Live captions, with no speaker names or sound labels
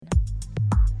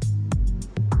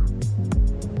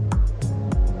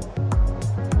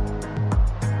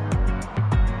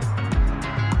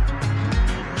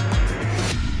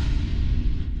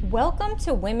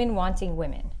to Women Wanting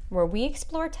Women, where we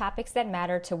explore topics that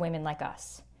matter to women like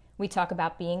us. We talk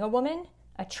about being a woman,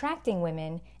 attracting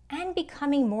women, and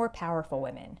becoming more powerful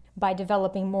women by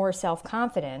developing more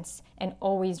self-confidence and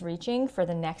always reaching for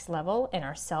the next level in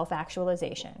our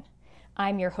self-actualization.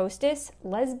 I'm your hostess,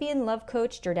 lesbian love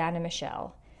coach Jordana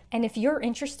Michelle. And if you're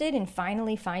interested in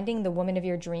finally finding the woman of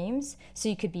your dreams, so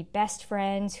you could be best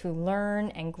friends who learn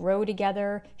and grow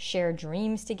together, share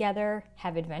dreams together,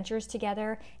 have adventures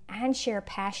together, and share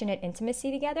passionate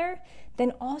intimacy together,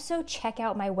 then also check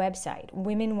out my website,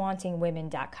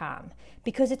 womenwantingwomen.com,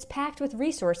 because it's packed with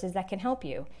resources that can help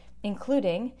you,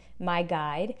 including my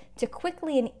guide to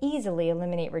quickly and easily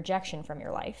eliminate rejection from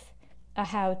your life, a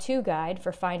how-to guide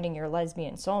for finding your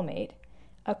lesbian soulmate,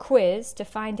 a quiz to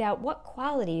find out what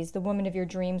qualities the woman of your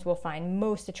dreams will find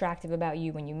most attractive about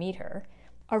you when you meet her,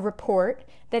 a report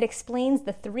that explains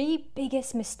the 3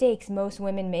 biggest mistakes most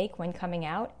women make when coming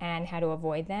out and how to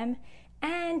avoid them,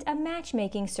 and a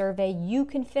matchmaking survey you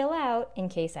can fill out in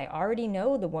case I already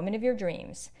know the woman of your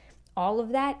dreams. All of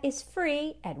that is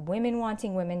free at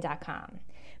womenwantingwomen.com.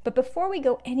 But before we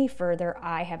go any further,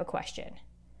 I have a question.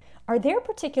 Are there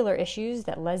particular issues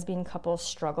that lesbian couples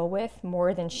struggle with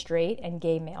more than straight and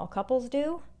gay male couples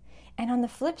do? And on the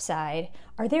flip side,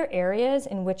 are there areas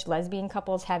in which lesbian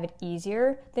couples have it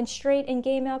easier than straight and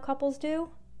gay male couples do?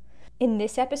 In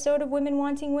this episode of Women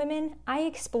Wanting Women, I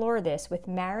explore this with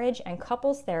marriage and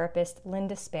couples therapist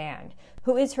Linda Span,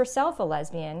 who is herself a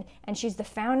lesbian, and she's the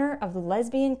founder of the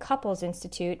Lesbian Couples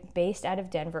Institute based out of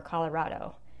Denver,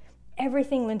 Colorado.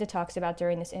 Everything Linda talks about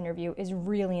during this interview is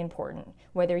really important,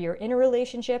 whether you're in a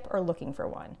relationship or looking for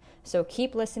one. So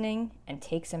keep listening and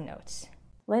take some notes.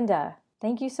 Linda,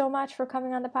 thank you so much for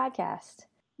coming on the podcast.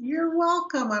 You're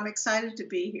welcome. I'm excited to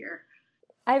be here.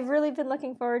 I've really been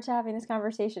looking forward to having this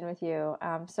conversation with you.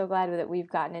 I'm so glad that we've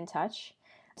gotten in touch.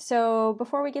 So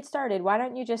before we get started, why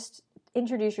don't you just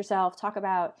introduce yourself, talk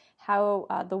about how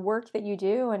the work that you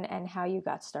do and how you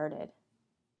got started.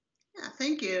 Yeah,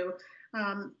 thank you.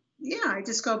 I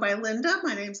just go by Linda.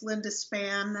 My name's Linda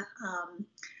Span.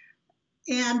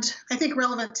 And I think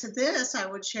relevant to this, I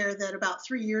would share that about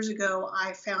 3 years ago,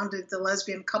 I founded the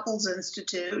Lesbian Couples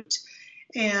Institute.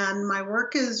 And my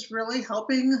work is really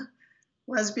helping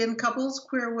lesbian couples,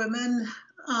 queer women,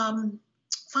 find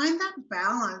that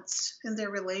balance in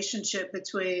their relationship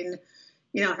between,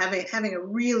 having a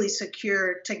really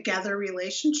secure together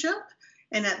relationship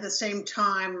and at the same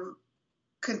time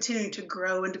continuing to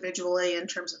grow individually in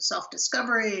terms of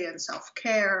self-discovery and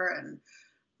self-care and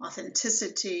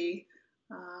authenticity.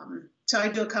 So I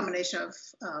do a combination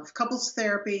of couples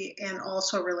therapy and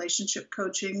also relationship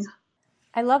coaching.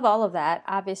 I love all of that.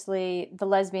 Obviously, the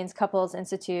Lesbians Couples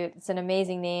Institute, it's an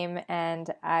amazing name,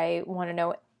 and I want to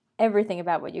know everything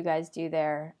about what you guys do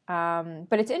there.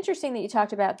 But it's interesting that you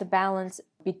talked about the balance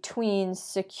between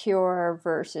secure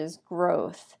versus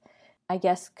growth. I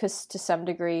guess because to some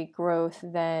degree growth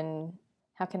then,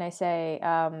 how can I say,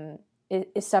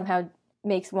 is somehow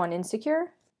makes one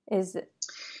insecure?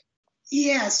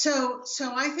 Yeah, so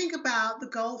I think about the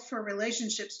goal for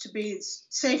relationships to be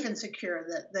safe and secure,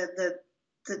 that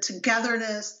the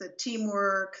togetherness, the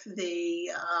teamwork,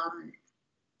 the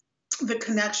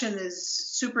connection is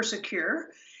super secure.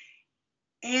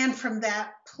 And from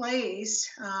that place,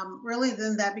 really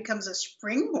then that becomes a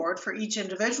springboard for each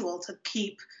individual to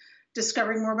keep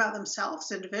discovering more about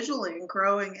themselves individually and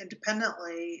growing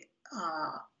independently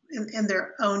in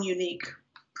their own unique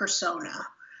persona.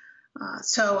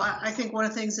 So I think one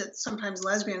of the things that sometimes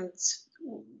lesbians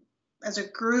as a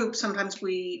group, sometimes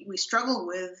we struggle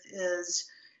with is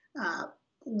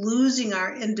losing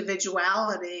our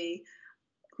individuality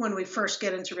when we first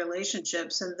get into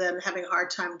relationships and then having a hard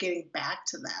time getting back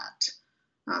to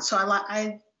that. So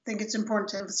I think it's important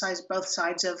to emphasize both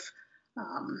sides of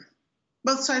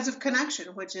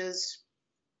connection, which is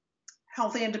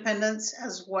healthy independence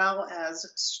as well as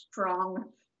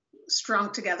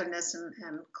strong togetherness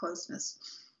and closeness.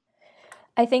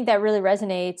 I think that really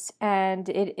resonates, and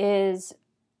it is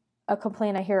a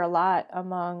complaint I hear a lot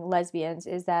among lesbians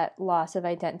is that loss of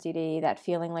identity, that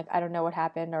feeling like I don't know what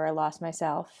happened or I lost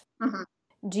myself. Mm-hmm.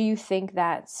 Do you think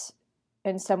that's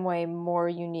in some way more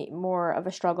unique, more of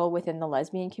a struggle within the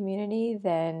lesbian community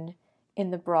than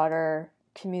in the broader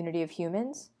community of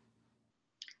humans?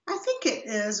 I think it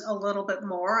is a little bit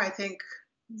more. I think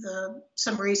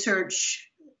some research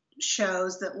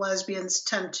shows that lesbians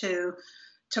tend to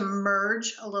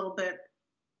merge a little bit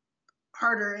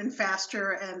harder and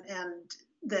faster, and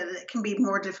that it can be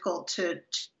more difficult to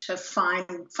find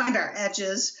our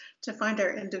edges, to find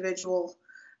our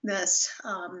individualness.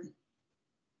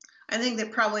 I think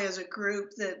that probably as a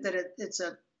group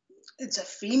that it's a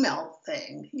female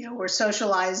thing. We're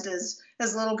socialized as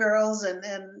little girls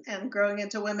and growing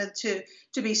into women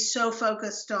to be so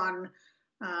focused on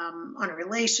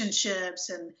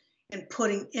relationships and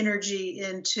putting energy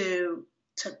into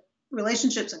to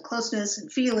relationships and closeness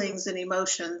and feelings and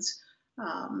emotions.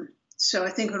 So I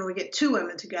think when we get two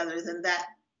women together, then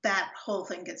that whole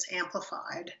thing gets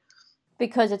amplified.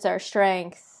 Because it's our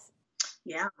strength.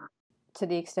 Yeah. To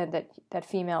the extent that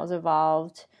females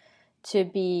evolved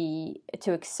to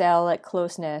excel at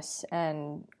closeness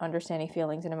and understanding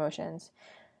feelings and emotions,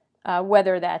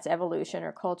 whether that's evolution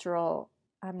or cultural,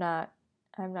 I'm not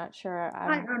sure.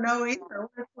 I don't know either.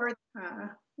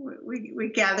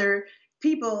 We gather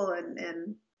people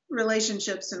and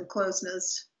relationships and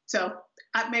closeness. So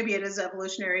maybe it is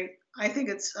evolutionary. I think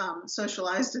it's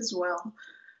socialized as well.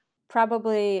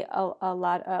 Probably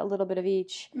a little bit of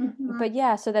each. Mm-hmm. But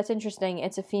yeah, so that's interesting.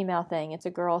 It's a female thing. It's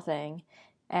a girl thing.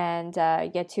 And you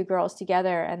get two girls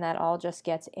together and that all just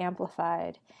gets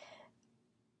amplified.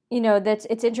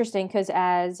 It's interesting because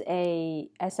as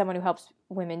someone who helps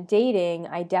women dating,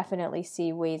 I definitely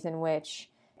see ways in which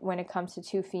when it comes to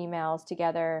two females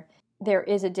together, there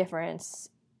is a difference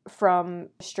from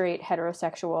straight,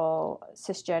 heterosexual,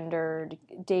 cisgendered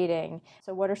dating.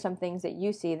 So what are some things that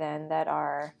you see then that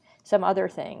are some other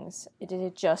things? Is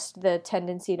it just the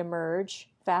tendency to merge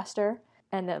faster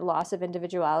and the loss of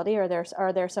individuality? Or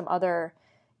are there some other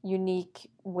unique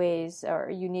ways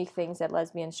or unique things that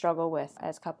lesbians struggle with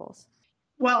as couples?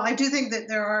 Well, I do think that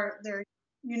there are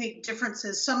unique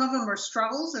differences. Some of them are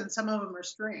struggles and some of them are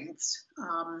strengths.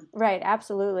 Right,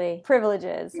 absolutely.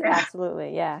 Privileges, yeah.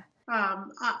 Absolutely, yeah.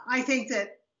 I think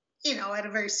that, at a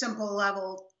very simple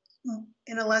level,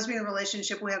 in a lesbian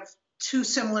relationship, we have two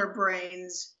similar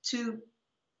brains, two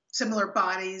similar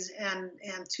bodies, and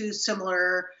two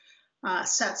similar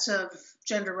sets of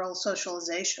gender role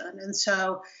socialization. And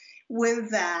so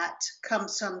with that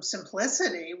comes some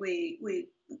simplicity. We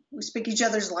speak each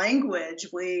other's language.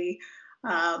 We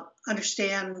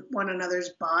understand one another's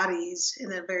bodies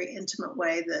in a very intimate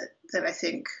way that I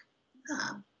think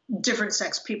different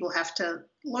sex people have to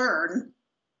learn.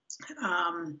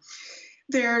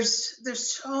 There's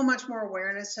so much more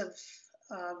awareness of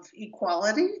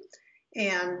equality.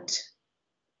 And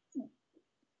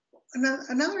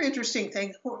another interesting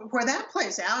thing where that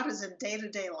plays out is in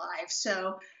day-to-day life.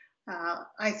 So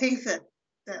I think that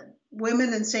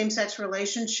women in same-sex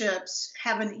relationships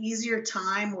have an easier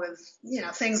time with,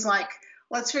 things like,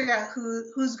 let's figure out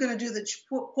who's going to do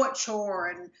what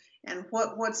chore and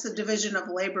what's the division of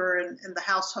labor in the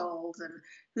household and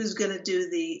who's going to do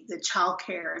the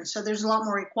childcare. And so there's a lot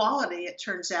more equality, it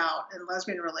turns out, in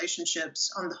lesbian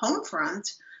relationships on the home front.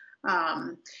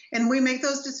 And we make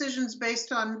those decisions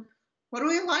based on what do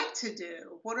we like to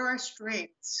do? What are our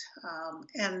strengths?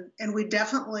 And we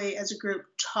definitely, as a group,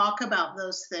 talk about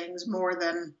those things more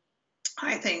than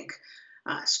I think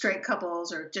straight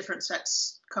couples or different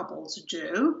sex couples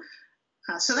do.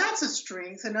 So that's a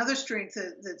strength. Another strength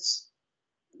that's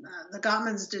the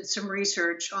Gottmans did some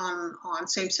research on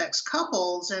same-sex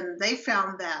couples, and they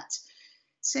found that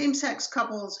same-sex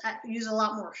couples use a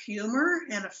lot more humor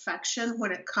and affection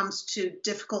when it comes to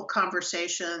difficult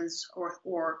conversations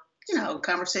or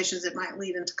conversations that might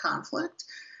lead into conflict.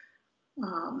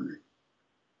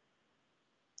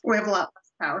 We have a lot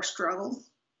less power struggle.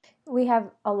 We have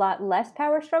a lot less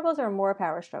power struggles or more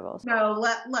power struggles? No,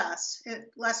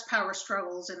 less power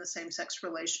struggles in a same-sex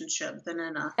relationship than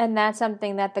in a... And that's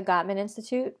something that the Gottman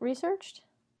Institute researched?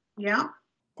 Yeah.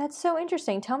 That's so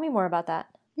interesting. Tell me more about that.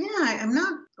 Yeah, I'm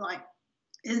not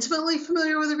intimately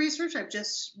familiar with the research. I've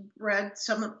just read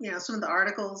some of the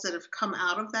articles that have come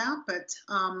out of that, but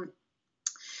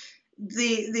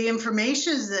the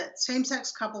information is that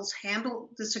same-sex couples handle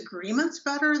disagreements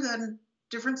better than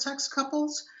different sex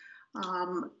couples.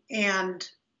 And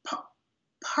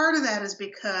part of that is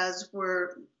because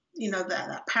we're,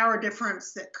 that power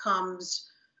difference that comes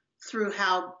through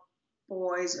how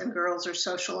boys and girls are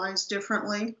socialized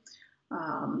differently.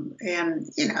 And,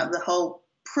 the whole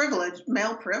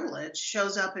male privilege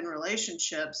shows up in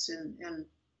relationships and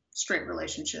straight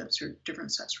relationships or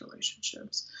different sex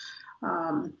relationships.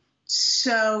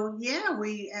 So yeah,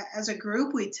 we, as a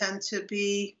group, we tend to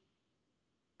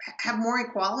have more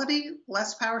equality,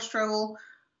 less power struggle,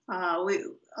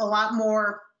 a lot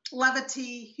more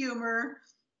levity, humor,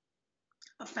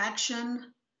 affection.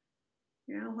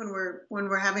 When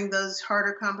we're having those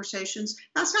harder conversations.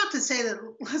 That's not to say that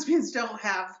lesbians don't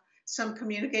have some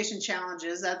communication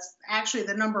challenges. That's actually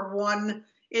the number one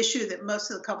issue that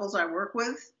most of the couples I work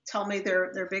with tell me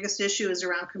their biggest issue is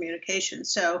around communication.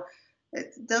 So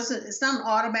it's not an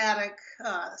automatic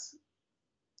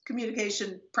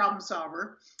communication problem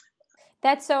solver.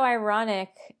 That's so ironic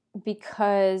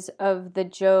because of the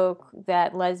joke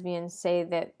that lesbians say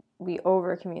that we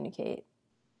over communicate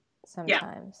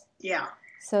sometimes. Yeah.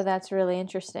 So that's really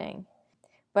interesting.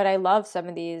 But I love some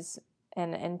of these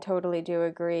and totally do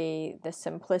agree. The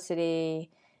simplicity,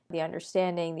 the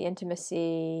understanding, the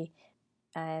intimacy,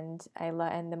 and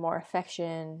and the more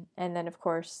affection. And then, of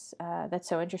course, that's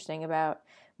so interesting about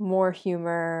more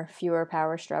humor, fewer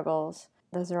power struggles.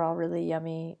 Those are all really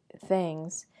yummy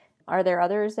things. Are there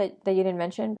others that you didn't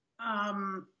mention?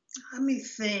 Let me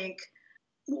think.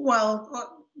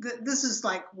 Well, this is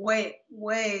like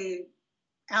way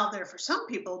out there for some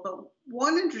people, but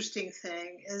one interesting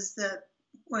thing is that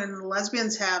when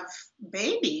lesbians have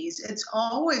babies, it's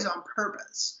always on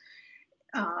purpose.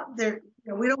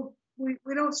 We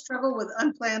don't struggle with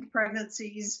unplanned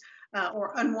pregnancies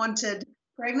or unwanted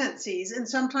pregnancies, and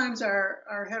sometimes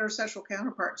our heterosexual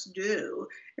counterparts do.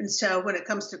 And so when it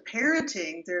comes to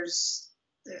parenting, there's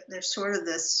sort of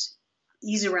this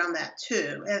ease around that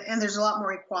too, and there's a lot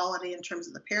more equality in terms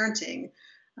of the parenting.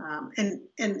 And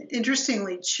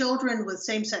interestingly, children with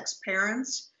same-sex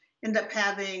parents end up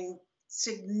having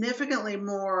significantly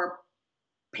more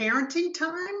parenting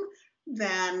time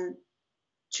than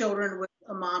children with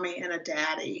a mommy and a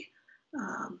daddy.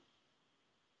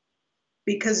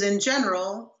 Because in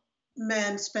general,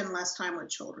 men spend less time with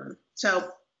children. So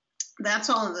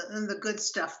that's all in the good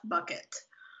stuff bucket.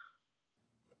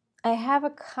 I have a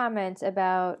comment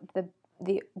about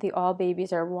the all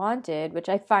babies are wanted, which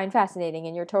I find fascinating,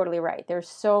 and you're totally right. There's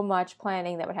so much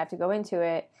planning that would have to go into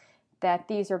it that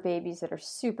these are babies that are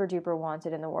super duper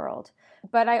wanted in the world.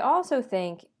 But I also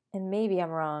think, and maybe I'm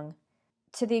wrong,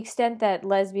 to the extent that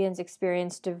lesbians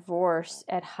experience divorce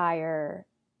at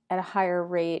a higher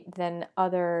rate than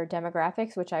other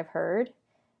demographics, which I've heard,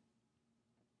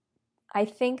 I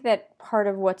think that part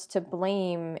of what's to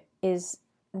blame is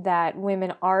that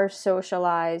women are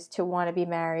socialized to want to be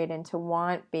married and to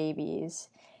want babies.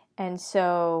 And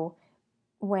so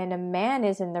when a man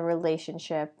is in the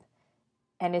relationship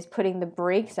and is putting the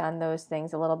brakes on those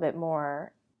things a little bit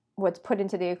more, what's put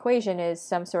into the equation is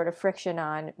some sort of friction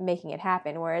on making it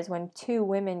happen. Whereas when two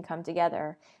women come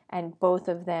together and both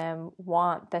of them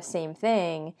want the same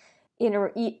thing,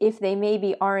 if they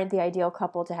maybe aren't the ideal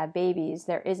couple to have babies,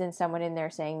 there isn't someone in there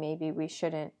saying maybe we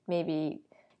shouldn't, maybe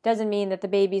doesn't mean that the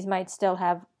babies might still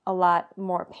have a lot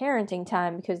more parenting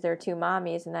time because they're two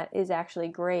mommies, and that is actually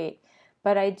great.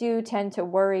 But I do tend to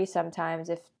worry sometimes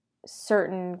if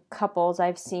certain couples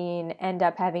I've seen end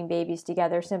up having babies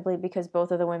together simply because both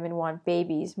of the women want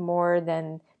babies more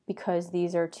than because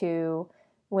these are two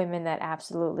women that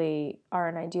absolutely are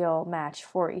an ideal match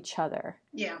for each other.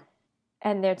 Yeah.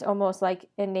 And it's almost like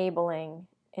enabling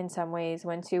in some ways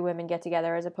when two women get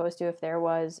together, as opposed to if there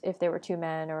were two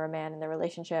men or a man in the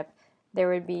relationship, there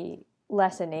would be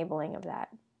less enabling of that.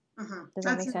 Mm-hmm. Does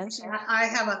that make sense? I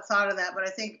haven't thought of that, but I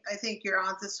think you're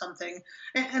onto something.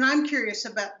 And I'm curious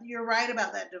about, you're right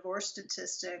about that divorce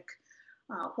statistic.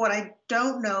 What I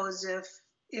don't know is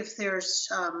if there's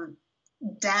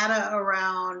data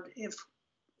around if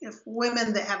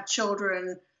women that have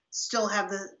children still have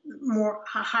a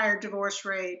higher divorce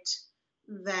rate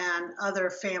than other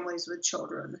families with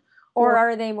children. Or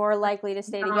are they more likely to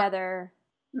stay together?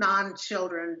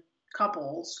 Non-children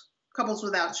couples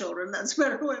without children. That's a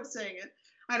better way of saying it.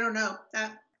 I don't know.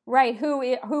 Right.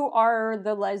 Who are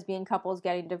the lesbian couples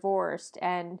getting divorced?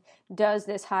 And does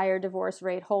this higher divorce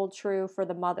rate hold true for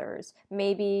the mothers?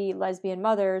 Maybe lesbian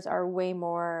mothers are way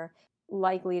more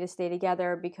likely to stay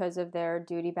together because of their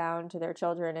duty bound to their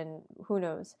children, and who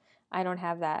knows? I don't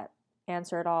have that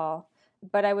answer at all.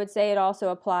 But I would say it also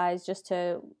applies just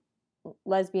to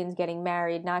lesbians getting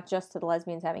married, not just to the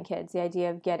lesbians having kids. The idea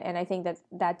of and I think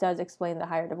that does explain the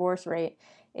higher divorce rate,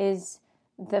 is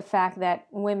the fact that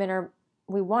we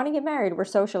want to get married. We're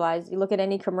socialized. You look at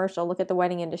any commercial, look at the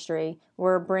wedding industry.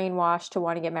 We're brainwashed to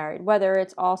want to get married. Whether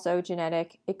it's also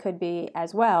genetic, it could be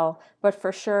as well. But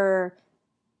for sure,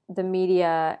 the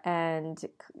media and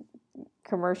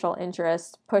commercial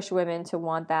interests push women to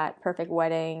want that perfect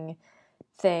wedding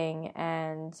thing.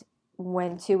 And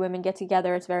when two women get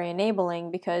together, it's very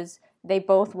enabling because they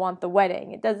both want the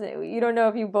wedding. You don't know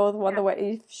if you both want the wedding.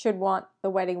 You should want the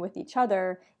wedding with each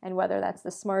other, and whether that's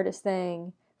the smartest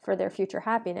thing for their future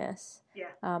happiness.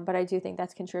 Yeah. But I do think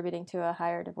that's contributing to a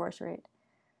higher divorce rate.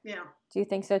 Yeah. Do you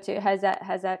think so too? Has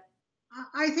that?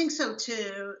 I think so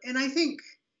too. And I think,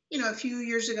 a few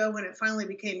years ago when it finally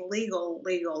became legal,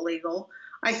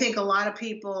 I think a lot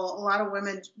of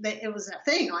women, it was that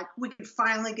thing, like we could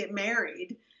finally get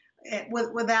married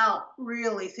without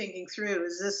really thinking through,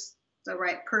 is this the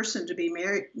right person to be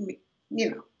married,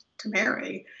 to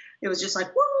marry. It was just like,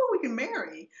 woo, we can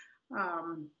marry.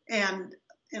 And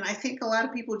I think a lot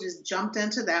of people just jumped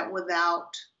into that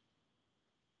without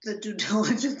the due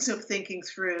diligence of thinking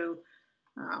through,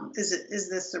 is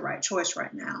this the right choice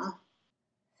right now?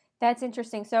 That's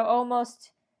interesting. So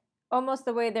almost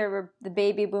the way the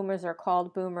baby boomers are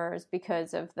called boomers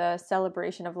because of the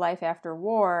celebration of life after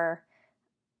war,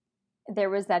 there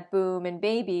was that boom in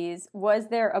babies. Was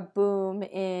there a boom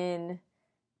in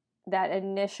that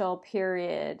initial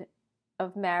period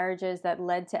of marriages that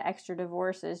led to extra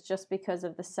divorces just because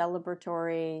of the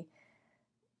celebratory,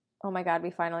 oh my God, we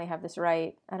finally have this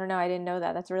right? I don't know. I didn't know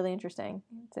that. That's really interesting.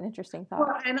 It's an interesting thought.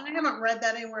 Well, and I haven't read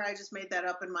that anywhere. I just made that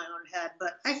up in my own head,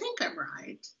 but I think I'm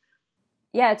right.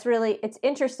 Yeah, it's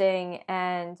interesting,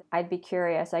 and I'd be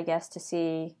curious, I guess, to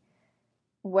see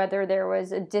whether there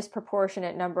was a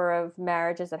disproportionate number of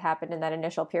marriages that happened in that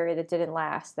initial period that didn't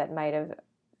last, that might have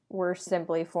were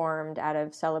simply formed out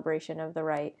of celebration of the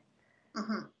right.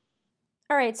 Mm-hmm.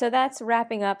 All right, so that's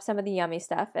wrapping up some of the yummy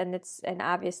stuff, and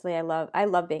obviously I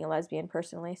love being a lesbian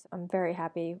personally. So I'm very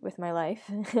happy with my life,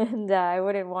 and I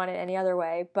wouldn't want it any other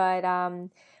way. But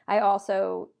I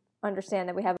also understand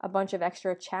that we have a bunch of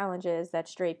extra challenges that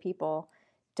straight people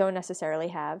don't necessarily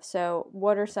have. So,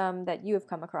 what are some that you have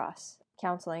come across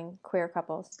counseling queer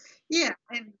couples? Yeah,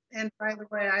 and by the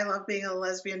way, I love being a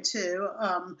lesbian too.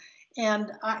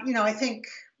 And I think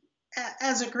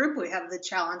as a group we have the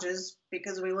challenges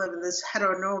because we live in this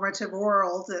heteronormative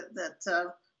world that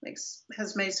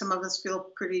has made some of us feel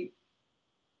pretty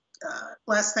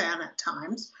less than at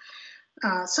times.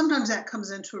 Sometimes that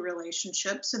comes into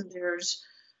relationships, and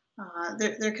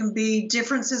there can be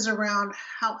differences around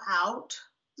how out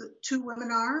the two women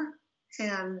are,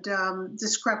 and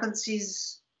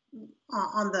discrepancies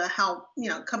on the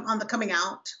on the coming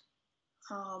out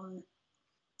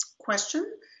question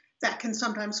that can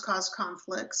sometimes cause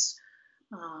conflicts.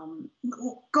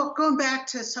 Going back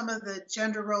to some of the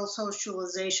gender role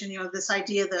socialization, this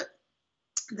idea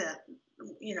that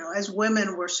as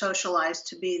women we're socialized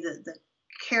to be the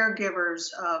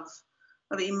caregivers of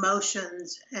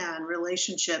emotions and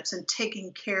relationships and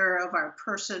taking care of our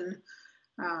person,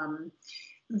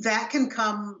 that can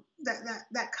come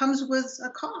that comes with a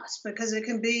cost, because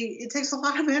it takes a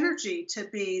lot of energy to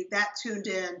be that tuned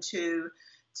in to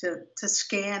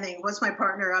scanning what's my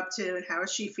partner up to and how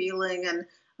is she feeling, and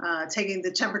taking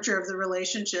the temperature of the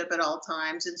relationship at all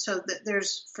times. And so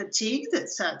there's fatigue that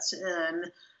sets in,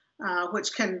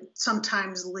 which can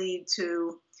sometimes lead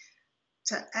to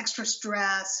extra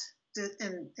stress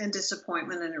and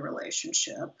disappointment in a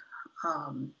relationship.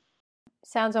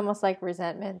 Sounds almost like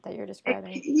resentment that you're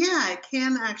describing. It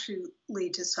can actually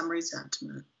lead to some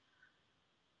resentment.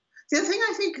 The other thing,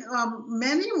 I think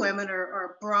many women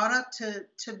are brought up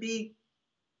to be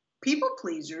people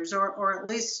pleasers, or at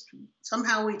least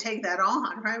somehow we take that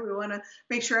on, right? We want to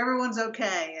make sure everyone's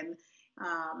okay.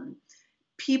 And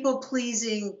people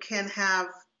pleasing can have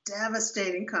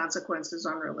devastating consequences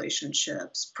on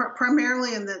relationships,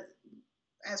 primarily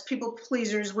as people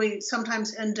pleasers, we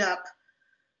sometimes end up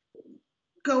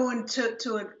going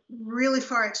to a really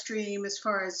far extreme as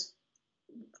far as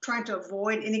trying to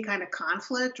avoid any kind of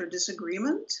conflict or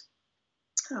disagreement.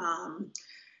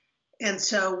 And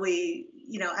so we,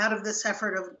 out of this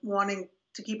effort of wanting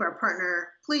to keep our partner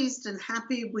pleased and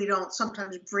happy, we don't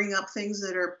sometimes bring up things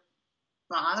that are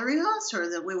bothering us or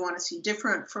that we want to see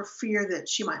different, for fear that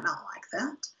she might not like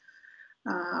that.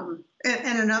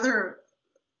 And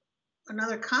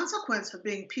another consequence of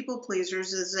being people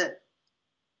pleasers is that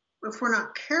if we're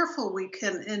not careful, we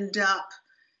can end up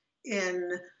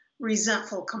in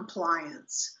resentful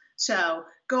compliance. So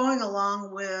going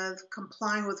along with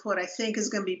complying with what I think is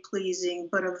going to be pleasing,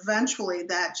 but eventually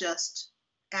that just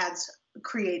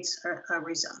creates a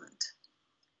resentment.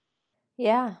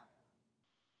 Yeah.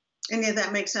 Any of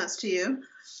that make sense to you?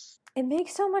 It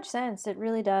makes so much sense. It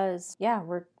really does. Yeah,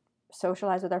 we're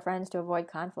socialized with our friends to avoid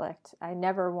conflict. I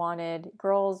never wanted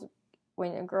girls,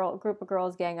 when a group of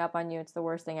girls gang up on you, it's the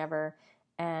worst thing ever.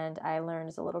 And I learned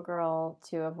as a little girl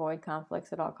to avoid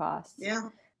conflicts at all costs. Yeah.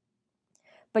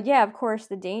 But yeah, of course,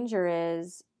 the danger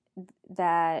is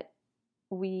that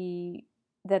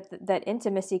that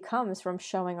intimacy comes from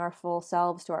showing our full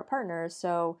selves to our partners.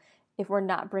 So if we're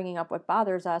not bringing up what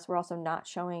bothers us, we're also not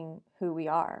showing who we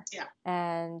are. Yeah.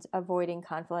 And avoiding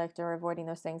conflict or avoiding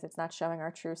those things, it's not showing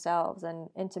our true selves. And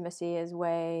intimacy is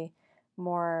way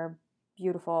more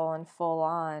beautiful and full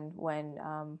on when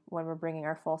we're bringing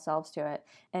our full selves to it.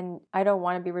 And I don't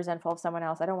want to be resentful of someone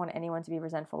else. I don't want anyone to be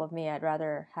resentful of me. I'd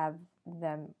rather have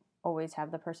them always have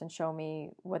the person show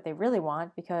me what they really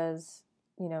want, because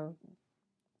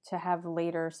to have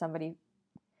later somebody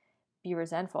be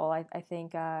resentful. I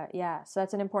think, yeah. So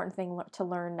that's an important thing to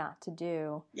learn not to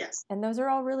do. Yes. And those are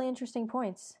all really interesting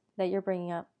points that you're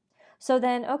bringing up. So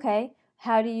then, okay,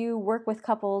 how do you work with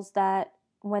couples that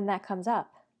when that comes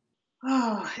up?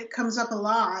 Oh, it comes up a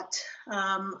lot.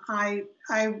 I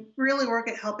really work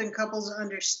at helping couples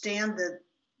understand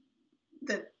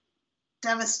the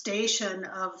devastation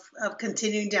of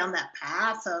continuing down that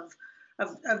path of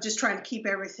just trying to keep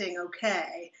everything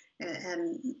okay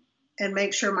and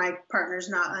make sure my partner's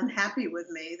not unhappy with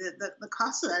me. The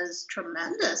cost of that is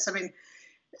tremendous. I mean,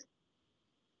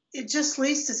 it just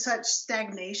leads to such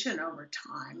stagnation over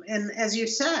time. And as you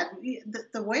said,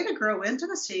 the way to grow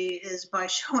intimacy is by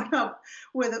showing up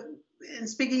with and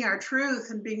speaking our truth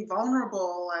and being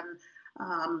vulnerable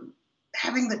and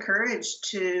having the courage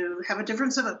to have a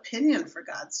difference of opinion, for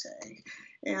God's sake.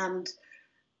 And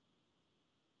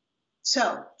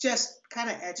so just kind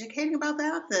of educating about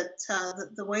that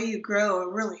the way you grow a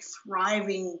really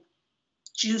thriving,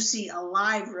 juicy,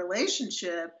 alive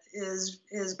relationship is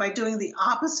by doing the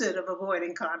opposite of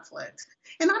avoiding conflict.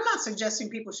 And I'm not suggesting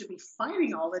people should be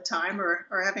fighting all the time or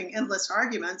having endless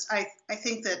arguments. I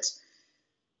think that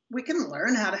we can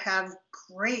learn how to have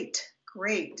great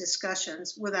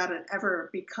discussions without it ever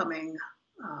becoming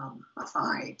a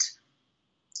fight.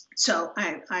 So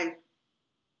I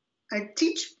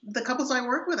teach the couples I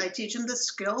work with, I teach them the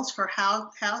skills for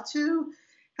how to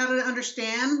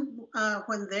understand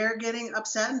when they're getting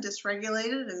upset and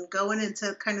dysregulated and going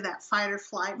into kind of that fight or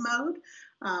flight mode,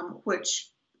 which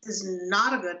is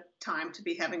not a good time to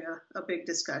be having a big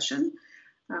discussion.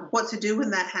 What to do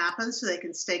when that happens so they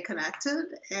can stay connected,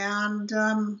 and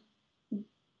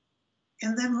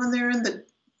then when they're in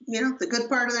the good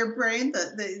part of their brain,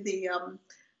 not that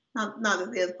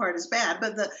the other part is bad,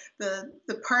 but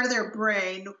the part of their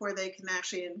brain where they can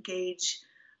actually engage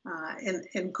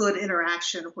in good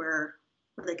interaction, where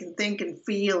they can think and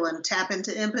feel and tap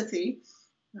into empathy,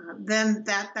 then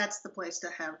that's the place to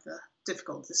have the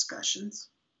difficult discussions.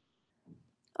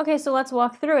 Okay, so let's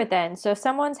walk through it then. So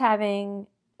person's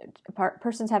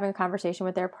having a conversation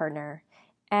with their partner,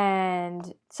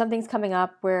 and something's coming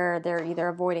up where they're either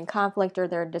avoiding conflict or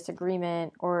they're in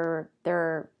disagreement or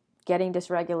they're getting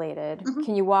dysregulated. Mm-hmm.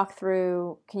 Can you walk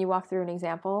through an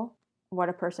example what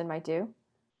a person might do?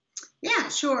 Yeah,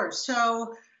 sure.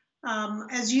 So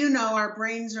as you know, our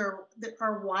brains are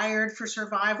wired for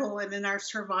survival, and in our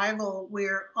survival,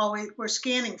 we're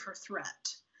scanning for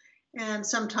threat. And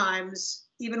sometimes,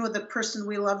 even with the person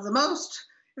we love the most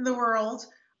in the world,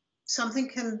 something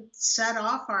can set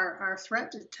off our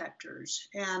threat detectors,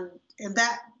 and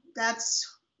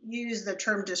that's you use the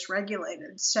term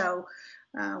dysregulated. So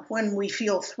when we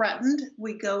feel threatened,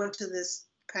 we go into this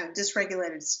kind of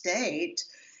dysregulated state,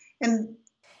 and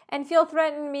feel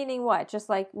threatened meaning what? Just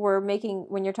like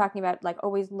when you're talking about like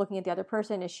always looking at the other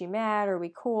person, is she mad? Are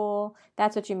we cool?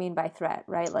 That's what you mean by threat,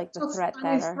 right? Like the threat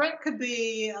threat could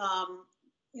be,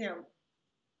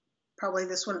 probably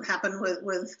this wouldn't happen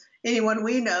with anyone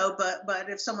we know, but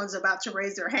if someone's about to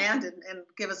raise their hand and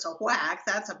give us a whack,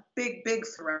 that's a big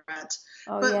threat.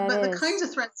 Oh, but yeah, but the kinds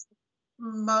of threats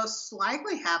most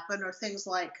likely happen are things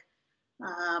like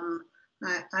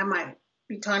I might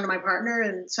be talking to my partner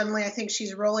and suddenly I think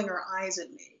she's rolling her eyes at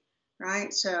me,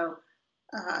 right? So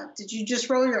did you just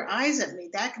roll your eyes at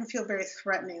me? That can feel very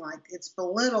threatening, like it's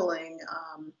belittling.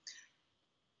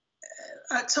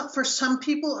 So for some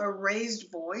people, a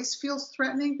raised voice feels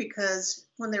threatening because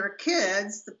when they were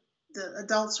kids, the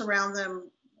adults around them,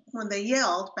 when they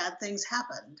yelled, bad things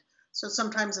happened. So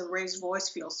sometimes a raised voice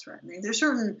feels threatening. There's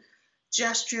certain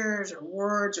gestures or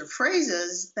words or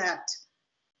phrases that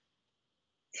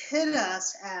hit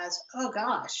us as, oh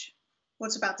gosh,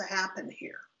 what's about to happen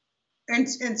here? And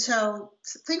so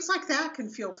things like that can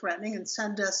feel threatening and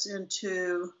send us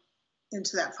into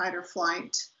that fight or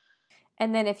flight.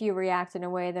 And then if you react in a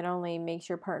way that only makes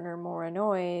your partner more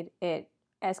annoyed, it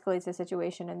escalates the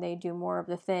situation and they do more of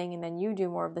the thing and then you do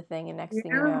more of the thing, and next thing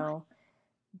you know,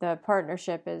 the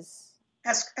partnership is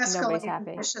nobody's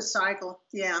happy. It's a cycle.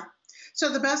 Yeah.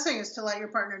 So the best thing is to let your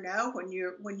partner know when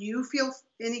you feel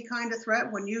any kind of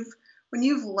threat, when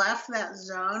you've left that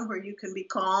zone where you can be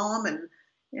calm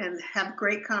and have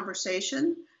great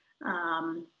conversation.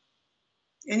 And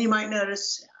you might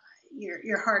notice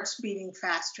your heart's beating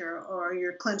faster, or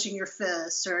you're clenching your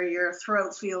fists, or your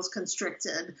throat feels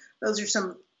constricted. Those are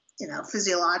some,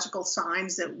 physiological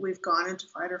signs that we've gone into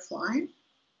fight or flight.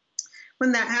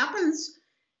 When that happens,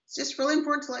 it's just really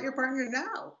important to let your partner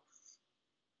know.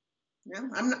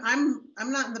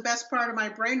 I'm not in the best part of my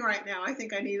brain right now. I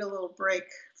think I need a little break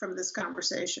from this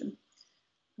conversation,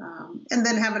 and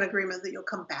then have an agreement that you'll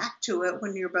come back to it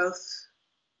when you're both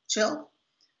chill.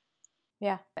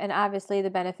 Yeah. And obviously the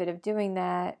benefit of doing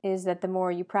that is that the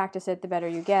more you practice it, the better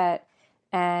you get.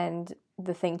 And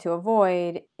the thing to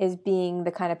avoid is being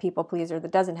the kind of people pleaser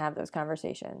that doesn't have those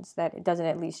conversations, that it doesn't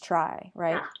at least try,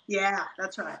 right? Yeah,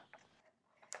 that's right.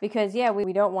 Because, yeah,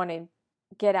 we don't want to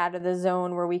get out of the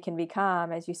zone where we can be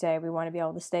calm. As you say, we want to be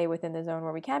able to stay within the zone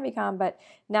where we can be calm, but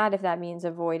not if that means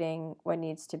avoiding what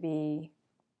needs to be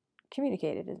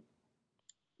communicated.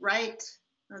 Right.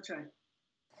 That's right.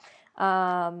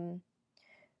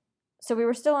 So we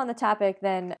were still on the topic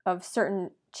then of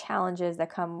certain challenges that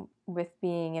come with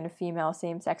being in a female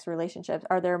same-sex relationships.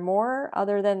 Are there more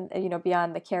other than,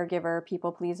 beyond the caregiver,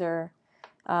 people pleaser,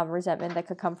 resentment that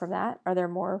could come from that? Are there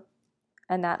more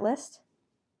on that list?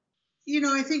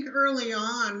 I think early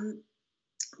on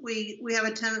we have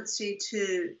a tendency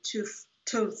to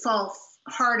fall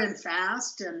hard and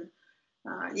fast, and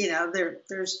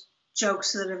there's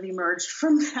jokes that have emerged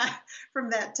from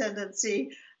that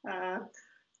tendency.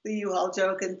 The U-Haul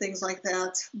joke and things like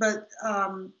that. But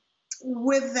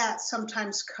with that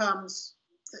sometimes comes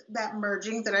that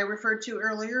merging that I referred to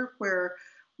earlier, where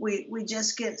we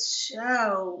just get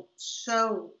so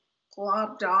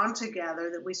globbed on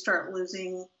together that we start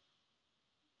losing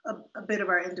a bit of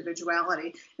our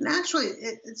individuality. And actually,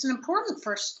 it's an important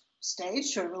first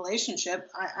stage to a relationship.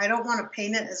 I don't want to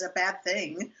paint it as a bad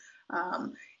thing.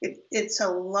 It's a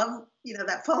love,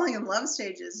 that falling in love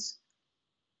stage is,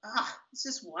 it's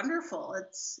just wonderful.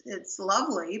 It's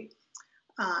lovely,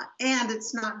 and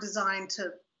it's not designed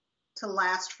to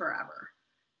last forever.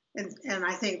 And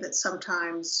I think that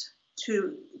sometimes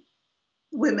to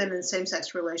women in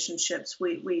same-sex relationships,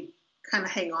 we kind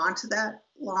of hang on to that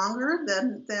longer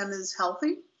than is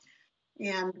healthy,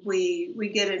 and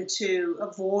we get into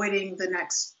avoiding the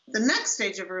next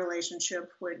stage of a relationship,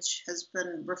 which has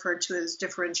been referred to as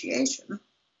differentiation.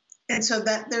 And so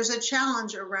that there's a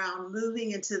challenge around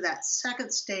moving into that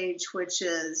second stage, which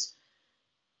is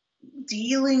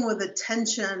dealing with the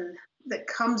tension that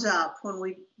comes up when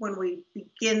we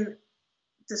begin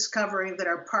discovering that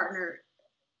our partner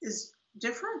is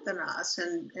different than us,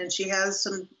 and she has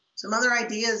some other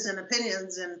ideas and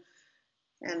opinions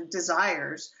and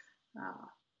desires,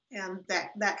 and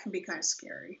that can be kind of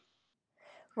scary.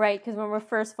 Right, because when we're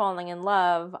first falling in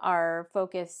love, our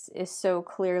focus is so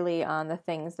clearly on the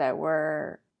things that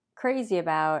we're crazy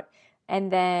about, and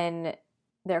then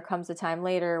there comes a time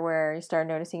later where you start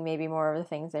noticing maybe more of the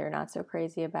things that you're not so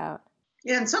crazy about.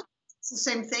 Yeah, and sometimes it's the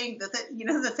same thing.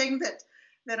 The thing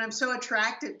that I'm so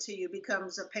attracted to you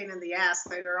becomes a pain in the ass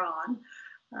later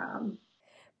on.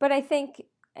 But I think,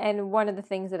 and one of the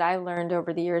things that I learned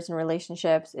over the years in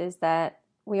relationships is that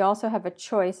we also have a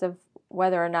choice of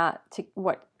whether or not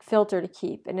what filter to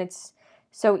keep. And it's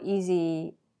so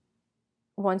easy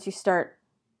once you start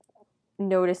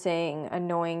noticing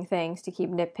annoying things to keep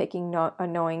nitpicking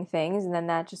annoying things. And then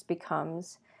that just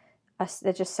becomes,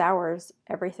 that just sours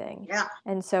everything. Yeah.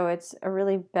 And so it's a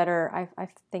really better, I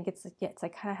think it's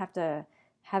like kind of have to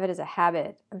have it as a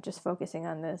habit of just focusing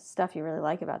on the stuff you really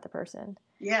like about the person.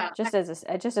 Yeah. Just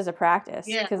as a practice.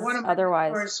 Yeah. Because one of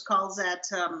otherwise, my mentors calls that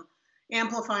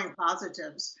amplifying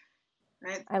positives.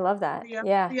 Right? I love that.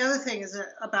 The other thing is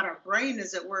about our brain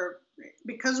is that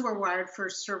because we're wired for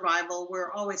survival,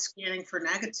 we're always scanning for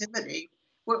negativity.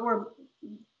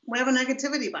 We have a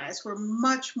negativity bias. We're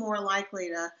much more likely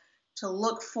to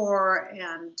look for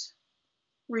and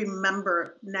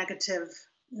remember negative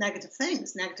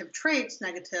things, negative traits,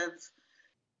 negative.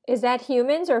 Is that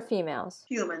humans or females?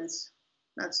 Humans.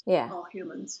 That's all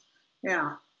humans.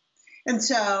 Yeah. And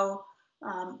so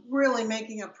really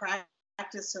making a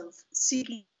practice of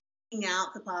seeking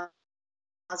out the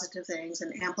positive things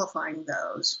and amplifying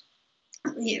those.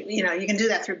 You can do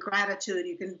that through gratitude.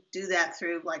 You can do that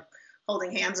through like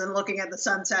holding hands and looking at the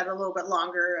sunset a little bit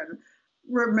longer and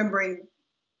remembering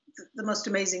the most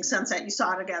amazing sunset you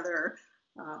saw together.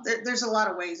 There's a lot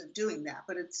of ways of doing that,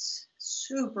 but it's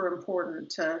super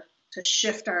important to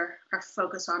shift our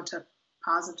focus onto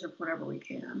positive whenever we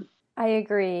can. I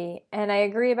agree. And I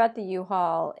agree about the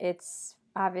U-Haul. It's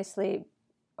obviously,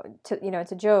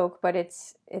 it's a joke, but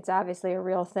it's obviously a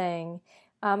real thing.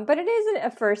 But it is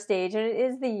a first stage, and it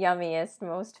is the yummiest,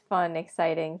 most fun,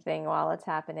 exciting thing while it's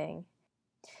happening.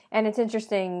 And it's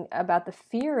interesting about the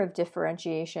fear of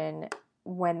differentiation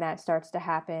when that starts to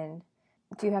happen.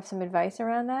 Do you have some advice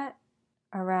around that?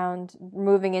 Around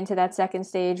moving into that second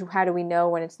stage? How do we know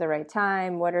when it's the right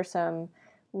time? What are some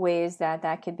ways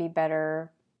that could be better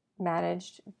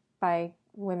managed by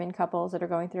women couples that are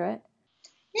going through it?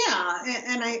 Yeah,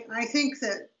 and I think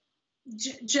that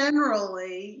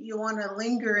generally you want to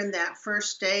linger in that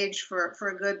first stage for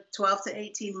a good 12 to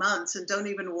 18 months and don't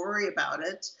even worry about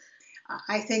it.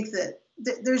 I think that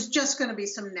there's just going to be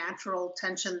some natural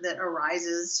tension that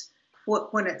arises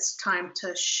when it's time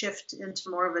to shift into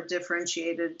more of a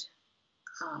differentiated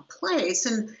place.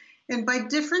 And by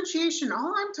differentiation,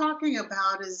 all I'm talking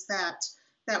about is that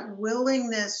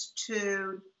willingness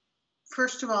to,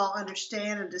 first of all,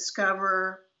 understand and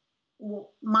discover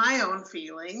my own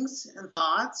feelings and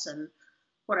thoughts and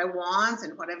what I want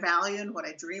and what I value and what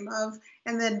I dream of,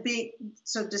 and then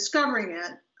discovering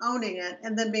it, owning it,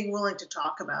 and then being willing to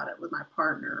talk about it with my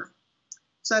partner.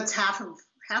 So that's half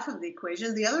of the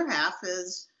equation. The other half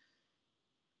is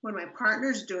when my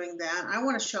partner's doing that, I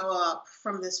want to show up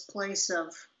from this place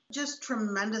of just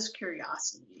tremendous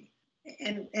curiosity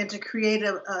and to create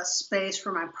a space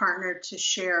for my partner to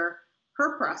share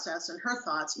her process and her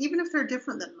thoughts, even if they're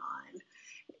different than mine.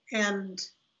 And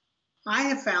I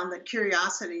have found that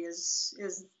curiosity is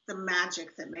the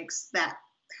magic that makes that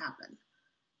happen,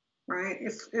 right?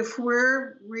 If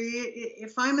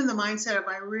I'm in the mindset of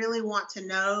I really want to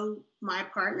know my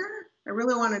partner, I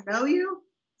really want to know you,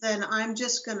 then I'm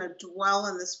just going to dwell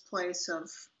in this place of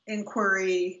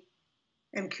inquiry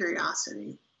and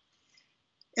curiosity.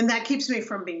 And that keeps me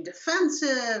from being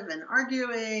defensive and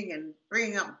arguing and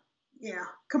bringing up,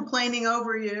 complaining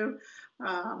over you,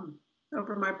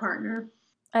 over my partner.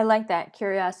 I like that.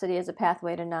 Curiosity is a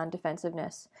pathway to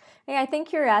non-defensiveness. I think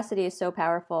curiosity is so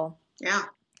powerful. Yeah.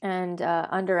 And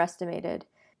underestimated.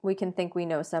 We can think we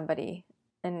know somebody,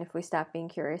 and if we stop being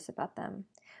curious about them.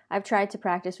 I've tried to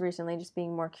practice recently just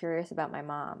being more curious about my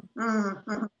mom.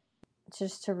 Mm-hmm.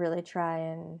 Just to really try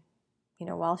and,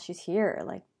 while she's here,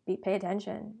 pay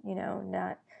attention,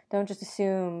 don't just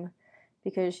assume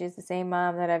because she's the same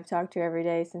mom that I've talked to every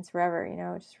day since forever,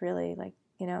 just really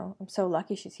I'm so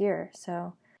lucky she's here.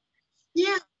 So.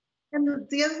 Yeah. And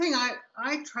the other thing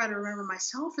I try to remember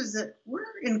myself is that we're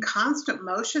in constant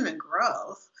motion and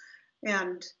growth.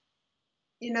 And,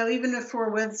 even if we're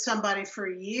with somebody for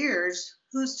years,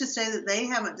 who's to say that they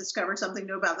haven't discovered something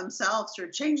new about themselves or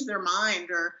changed their mind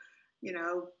or,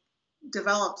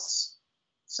 develops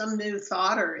some new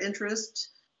thought or interest.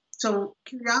 So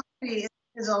curiosity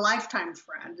is a lifetime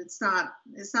friend. It's not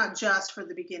just for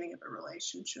the beginning of a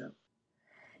relationship.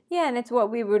 Yeah, and it's what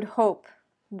we would hope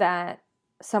that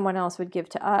someone else would give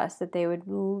to us, that they would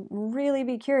really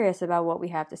be curious about what we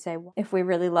have to say. If we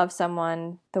really love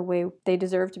someone the way they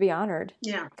deserve to be honored.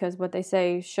 Yeah. Because what they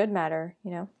say should matter,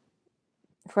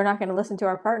 If we're not going to listen to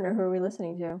our partner, who are we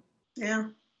listening to? Yeah,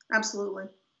 absolutely.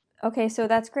 Okay, so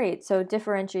that's great. So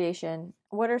differentiation.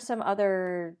 What are some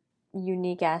other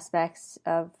unique aspects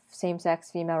of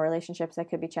same-sex female relationships that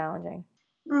could be challenging?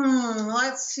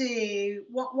 Let's see.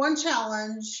 One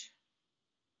challenge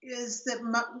is that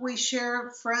we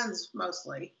share friends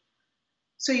mostly.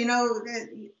 So,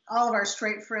 all of our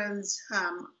straight friends,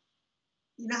 how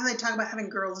they talk about having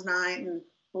girls' night and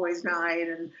boys' night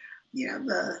and,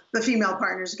 the female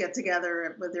partners get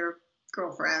together with their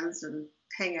girlfriends and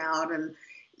hang out. And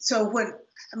so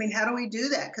how do we do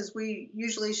that? Because we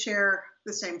usually share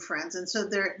the same friends. And so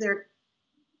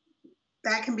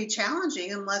that can be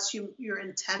challenging unless you're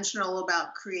intentional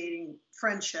about creating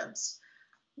friendships,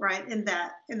 right? In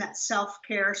that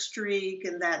self-care streak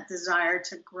and that desire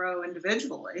to grow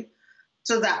individually.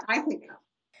 So that I think.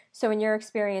 So in your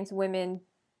experience, women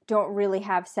don't really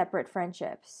have separate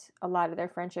friendships. A lot of their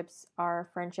friendships are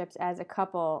friendships as a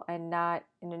couple and not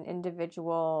in an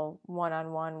individual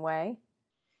one-on-one way.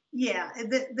 Yeah,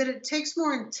 that it takes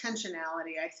more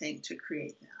intentionality, I think, to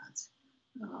create that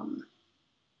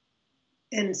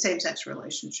in same-sex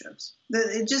relationships.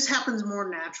 It just happens more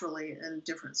naturally in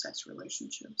different sex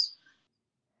relationships.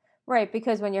 Right,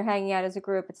 because when you're hanging out as a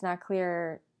group, it's not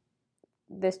clear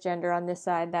this gender on this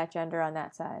side, that gender on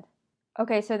that side.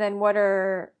 Okay, so then what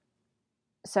are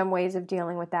some ways of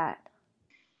dealing with that?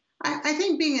 I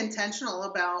think being intentional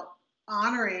about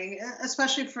honoring,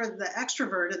 especially for the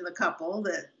extrovert in the couple,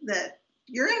 that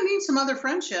you're going to need some other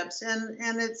friendships,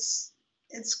 and it's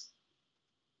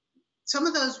some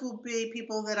of those will be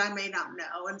people that I may not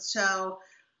know, and so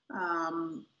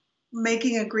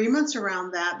making agreements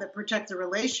around that protect the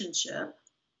relationship,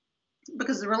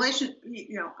 because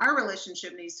our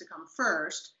relationship needs to come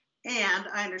first, and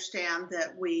I understand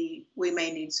that we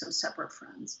may need some separate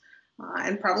friends,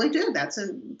 and probably do. That's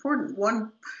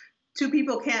important. Two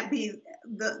people can't be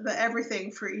the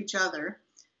everything for each other.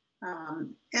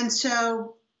 And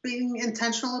so being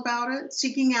intentional about it,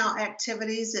 seeking out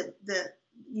activities that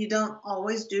you don't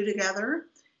always do together,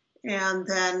 and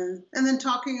then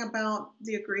talking about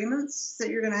the agreements that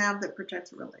you're going to have that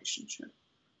protect the relationship.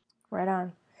 Right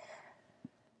on.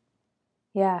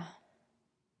 Yeah.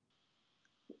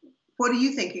 What are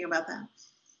you thinking about that?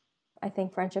 I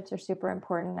think friendships are super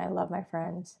important. I love my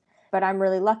friends. But I'm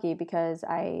really lucky because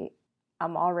I'm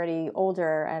already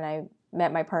older and I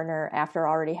met my partner after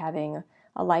already having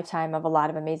a lifetime of a lot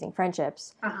of amazing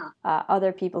friendships.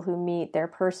 Other people who meet their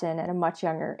person at a much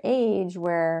younger age,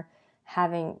 where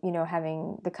having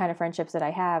the kind of friendships that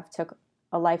I have took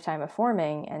a lifetime of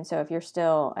forming. And so if you're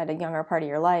still at a younger part of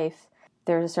your life,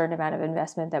 there's a certain amount of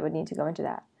investment that would need to go into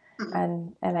that.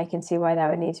 And I can see why that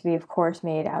would need to be, of course,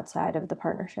 made outside of the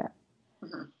partnership.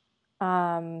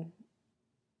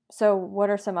 So what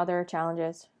are some other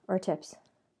challenges or tips?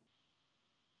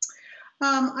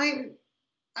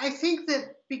 I think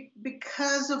that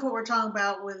because of what we're talking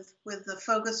about with the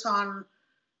focus on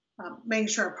making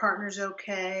sure our partner's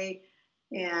okay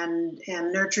and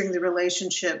nurturing the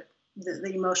relationship,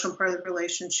 the emotional part of the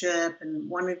relationship, and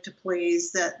wanting to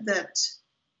please, that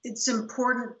it's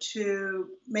important to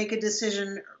make a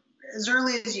decision as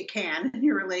early as you can in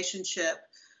your relationship,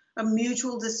 a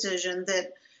mutual decision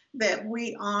that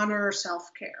we honor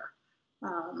self-care.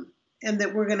 And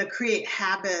that we're going to create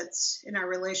habits in our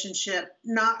relationship,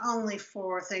 not only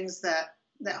for things that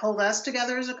hold us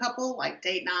together as a couple, like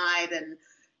date night and,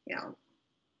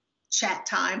 chat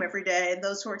time every day and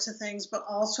those sorts of things, but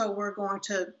also we're going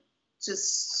to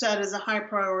just set as a high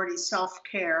priority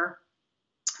self-care.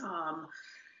 No,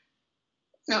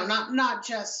 not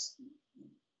just,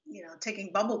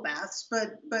 taking bubble baths,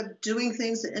 but doing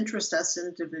things that interest us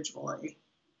individually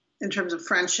in terms of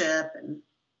friendship and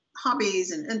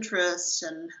hobbies and interests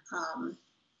and,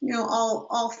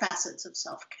 all facets of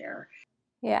self-care.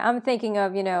 Yeah, I'm thinking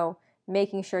of,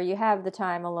 making sure you have the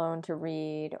time alone to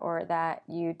read, or that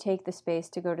you take the space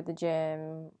to go to the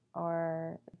gym,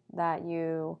 or that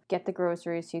you get the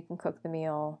groceries so you can cook the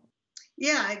meal.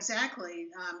 Yeah, exactly.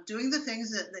 Doing the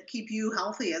things that keep you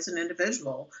healthy as an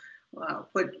individual,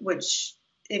 which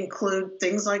include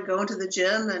things like going to the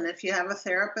gym, and if you have a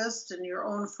therapist and your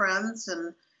own friends,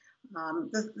 and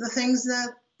the things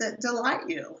that delight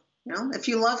you. If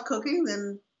you love cooking,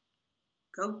 then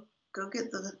go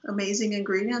get the amazing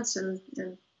ingredients and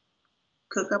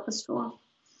cook up a storm.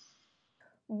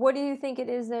 What do you think it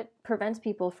is that prevents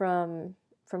people from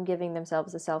giving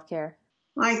themselves the self-care?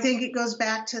 I think it goes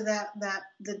back to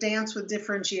the dance with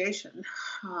differentiation.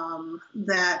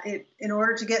 That in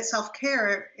order to get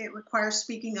self-care, it requires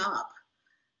speaking up.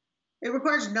 It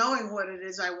requires knowing what it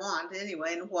is I want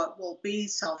anyway, and what will be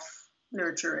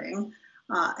self-nurturing,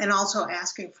 and also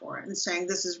asking for it and saying,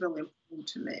 this is really important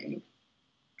to me.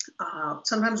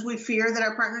 Sometimes we fear that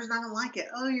our partner's not going to like it.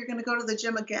 Oh, you're going to go to the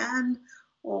gym again?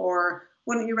 Or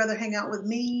wouldn't you rather hang out with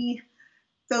me?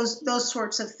 Those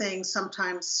sorts of things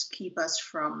sometimes keep us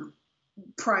from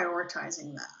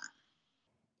prioritizing that.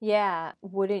 Yeah.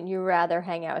 Wouldn't you rather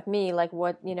hang out with me? Like,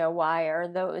 what, why are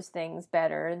those things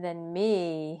better than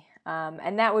me?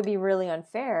 And that would be really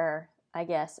unfair, I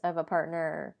guess, of a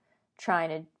partner trying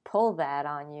to pull that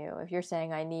on you. If you're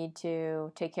saying, I need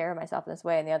to take care of myself in this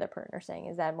way, and the other partner saying,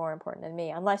 is that more important than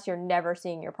me? Unless you're never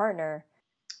seeing your partner.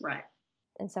 Right.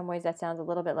 In some ways, that sounds a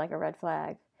little bit like a red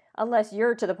flag. Unless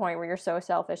you're to the point where you're so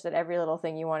selfish that every little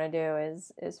thing you want to do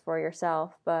is for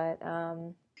yourself. But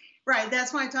right.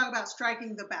 That's why I talk about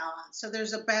striking the balance. So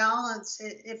there's a balance.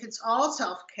 If it's all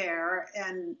self-care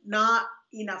and not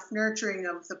enough nurturing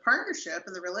of the partnership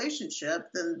and the relationship,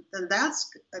 then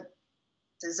that's a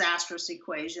disastrous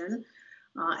equation.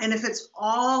 And if it's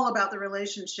all about the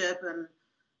relationship and,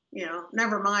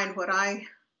 never mind what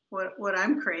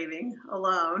I'm craving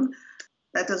alone,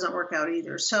 that doesn't work out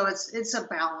either. So it's a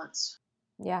balance.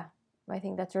 Yeah, I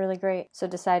think that's really great. So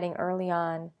deciding early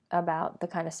on about the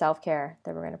kind of self-care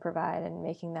that we're going to provide and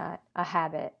making that a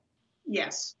habit.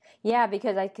 Yes. Yeah,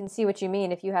 because I can see what you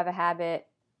mean. If you have a habit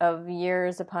of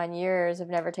years upon years of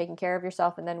never taking care of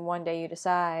yourself, and then one day you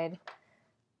decide,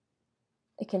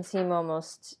 it can seem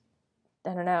almost,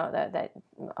 I don't know, that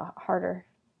harder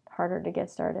to get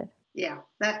started. Yeah,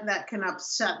 that can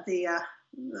upset the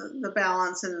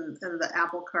balance and the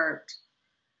apple cart.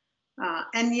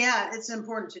 And yeah, it's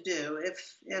important to do.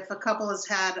 If a couple has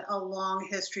had a long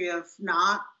history of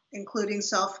not including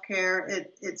self-care,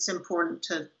 it's important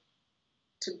to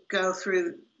go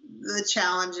through the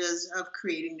challenges of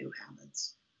creating new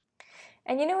habits.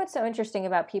 And what's so interesting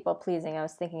about people pleasing? I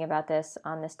was thinking about this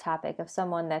on this topic of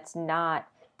someone that's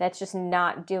just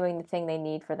not doing the thing they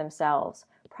need for themselves.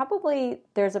 Probably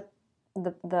there's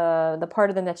the part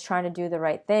of them that's trying to do the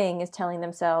right thing is telling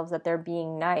themselves that they're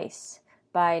being nice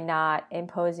by not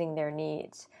imposing their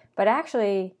needs. But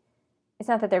actually, it's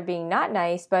not that they're being not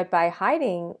nice, but by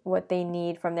hiding what they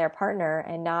need from their partner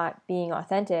and not being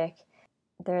authentic,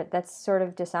 that's sort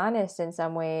of dishonest in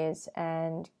some ways,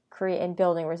 and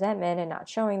building resentment and not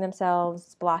showing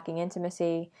themselves, blocking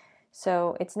intimacy.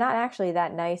 So it's not actually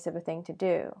that nice of a thing to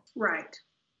do. Right.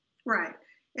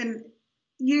 And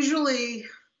usually,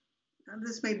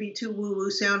 this may be too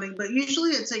woo-woo sounding, but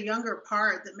usually it's a younger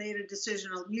part that made a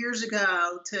decision years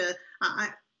ago to,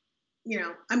 I'm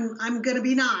going to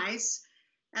be nice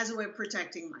as a way of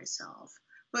protecting myself.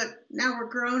 But now we're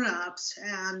grown-ups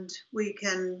and we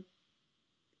can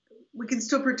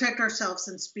still protect ourselves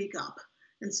and speak up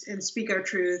and speak our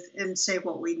truth and say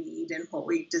what we need and what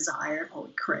we desire and what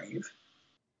we crave.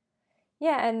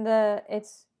 Yeah, and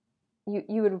it's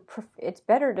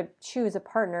better to choose a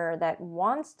partner that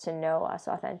wants to know us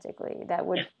authentically,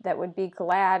 that would be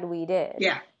glad we did.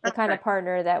 Yeah. The kind of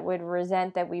partner that would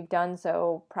resent that we've done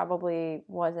so probably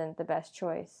wasn't the best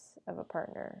choice of a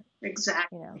partner.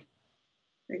 Exactly.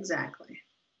 Exactly.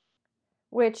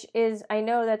 Which is, I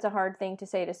know that's a hard thing to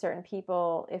say to certain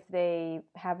people if they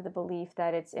have the belief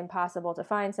that it's impossible to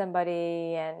find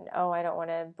somebody and, I don't want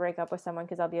to break up with someone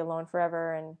because I'll be alone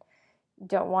forever, and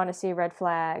don't want to see red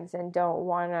flags and don't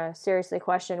want to seriously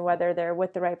question whether they're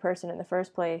with the right person in the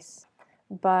first place.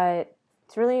 But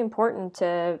it's really important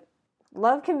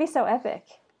love can be so epic,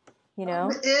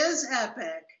 It is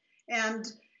epic.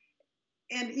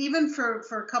 And even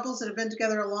for couples that have been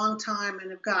together a long time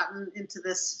and have gotten into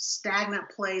this stagnant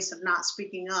place of not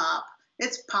speaking up,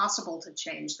 it's possible to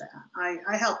change that.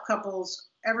 I help couples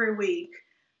every week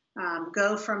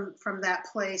go from that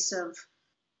place of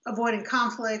avoiding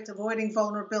conflict, avoiding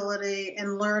vulnerability,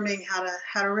 and learning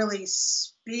how to really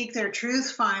speak their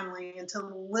truth finally, and to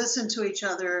listen to each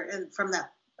other, and from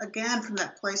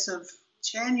that place of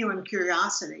genuine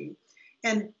curiosity,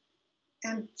 and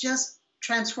just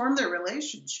transform their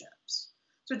relationships.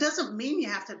 So it doesn't mean you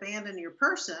have to abandon your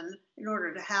person in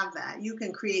order to have that. You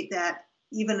can create that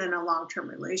even in a long-term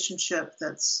relationship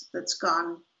that's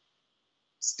gone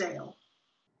stale.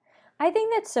 I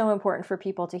think that's so important for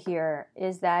people to hear,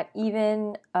 is that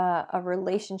even a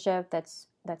relationship that's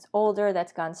older,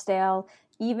 that's gone stale,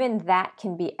 even that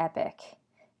can be epic,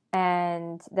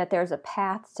 and that there's a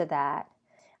path to that.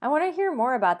 I want to hear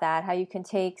more about that, how you can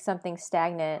take something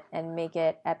stagnant and make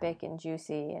it epic and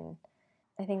juicy, and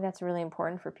I think that's really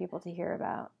important for people to hear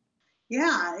about.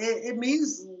 Yeah, it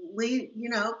means,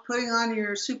 putting on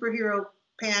your superhero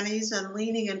panties and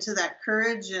leaning into that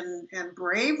courage and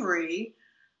bravery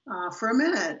for a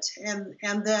minute.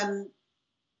 And then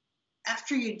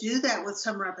after you do that with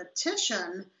some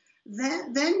repetition,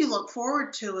 then you look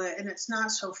forward to it and it's not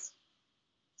so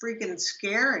freaking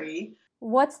scary.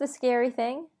 What's the scary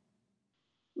thing?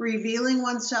 Revealing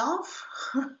oneself,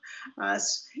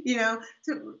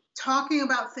 talking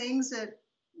about things that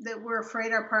we're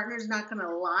afraid our partner's not going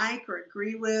to like or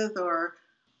agree with or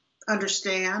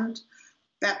understand.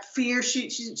 That fear,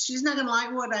 she's not going to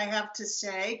like what I have to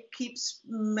say, keeps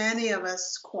many of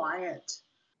us quiet.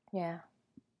 Yeah.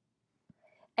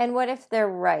 And what if they're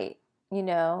right?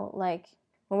 Like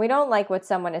when we don't like what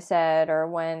someone has said, or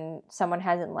when someone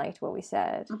hasn't liked what we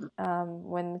said,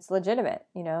 when it's legitimate,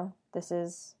 this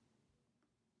is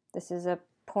a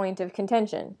point of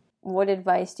contention. What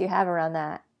advice do you have around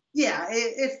that? Yeah,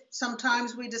 if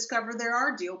sometimes we discover there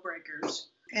are deal breakers,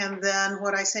 and then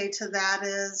what I say to that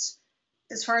is,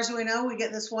 as far as we know, we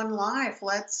get this one life.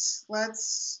 Let's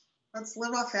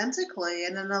live authentically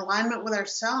and in alignment with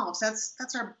ourselves.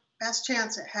 That's our best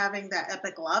chance at having that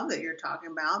epic love that you're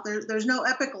talking about. There's no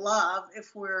epic love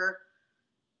if we're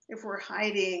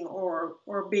hiding or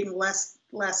being less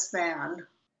than.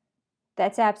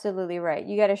 That's absolutely right.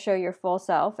 You got to show your full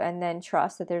self and then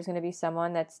trust that there's going to be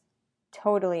someone that's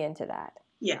totally into that.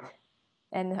 Yeah.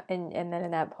 And then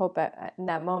in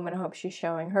that moment, I hope she's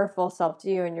showing her full self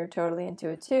to you and you're totally into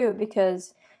it too,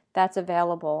 because that's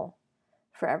available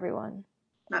for everyone.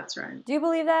 That's right. Do you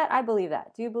believe that? I believe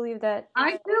that. Do you believe that?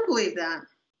 I do believe that.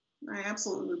 I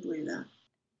absolutely believe that.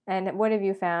 And what have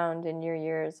you found in your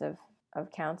years of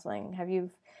counseling?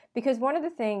 Because one of the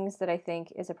things that I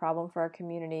think is a problem for our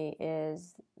community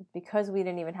is because we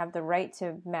didn't even have the right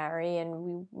to marry,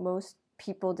 and most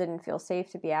people didn't feel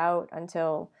safe to be out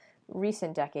until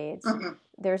recent decades. Mm-hmm.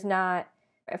 There's not,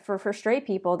 for straight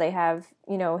people, they have,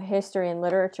 history and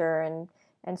literature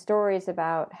and stories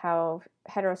about how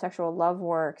heterosexual love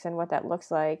works and what that looks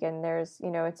like. And there's,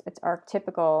 it's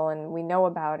archetypical and we know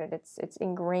about it. It's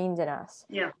ingrained in us.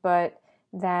 Yeah. But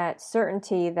that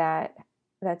certainty that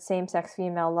same-sex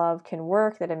female love can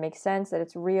work, that it makes sense, that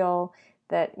it's real,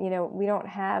 that, we don't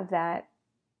have that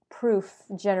proof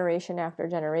generation after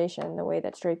generation the way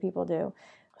that straight people do.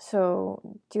 So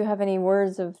do you have any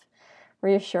words of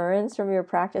reassurance from your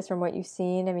practice, from what you've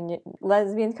seen? I mean,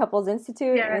 Lesbian Couples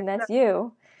Institute, yeah, and that's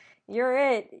you. You're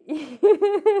it.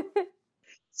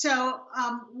 So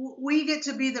we get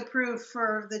to be the proof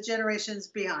for the generations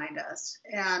behind us.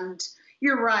 And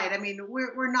you're right. I mean,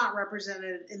 we're not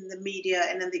represented in the media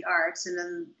and in the arts and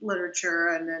in literature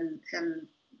and in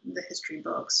the history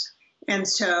books. And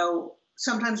so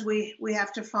sometimes we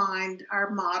have to find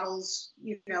our models,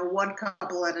 one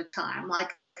couple at a time.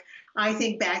 Like I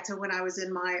think back to when I was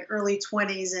in my early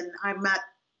 20s and I met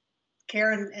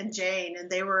Karen and Jane, and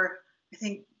they were, I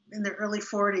think, in their early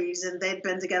 40s, and they'd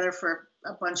been together for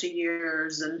a bunch of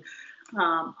years. And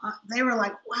they were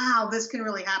like, wow, this can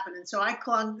really happen. And so I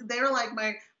clung, they were like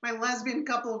my lesbian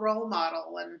couple role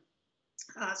model. And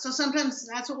so sometimes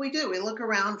that's what we do. We look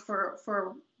around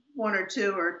for one or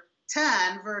two or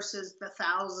 10 versus the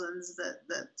thousands that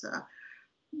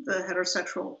the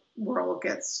heterosexual world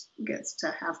gets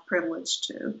to have privilege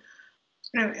to.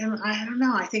 And I don't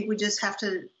know. I think we just have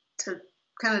to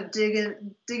kind of dig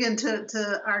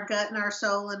into our gut and our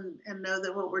soul and know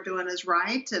that what we're doing is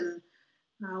right. And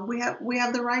we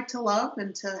have the right to love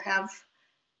and to have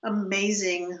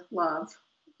amazing love.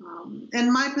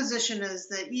 And my position is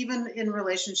that even in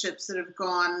relationships that have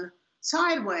gone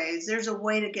sideways, there's a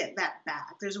way to get that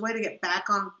back. There's a way to get back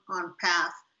on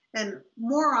path, and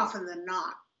more often than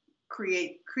not,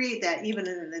 create that even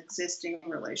in an existing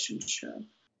relationship.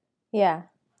 Yeah,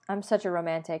 I'm such a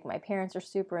romantic. My parents are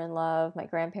super in love. My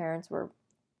grandparents were,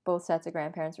 both sets of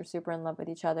grandparents were super in love with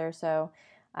each other. So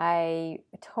I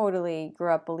totally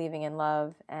grew up believing in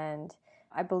love, and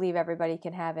I believe everybody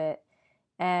can have it.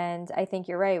 And I think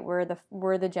you're right.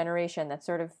 We're the generation that's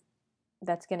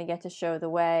going to get to show the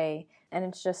way. And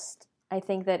it's just, I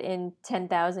think that in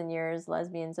 10,000 years,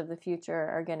 lesbians of the future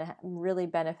are going to really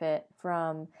benefit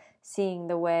from seeing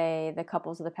the way the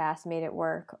couples of the past made it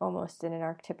work, almost in an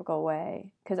archetypical way.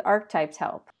 Because archetypes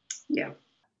help. Yeah.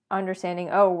 Understanding,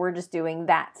 we're just doing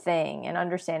that thing, and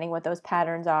understanding what those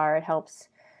patterns are, it helps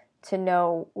to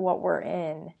know what we're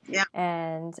in. Yeah.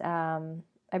 And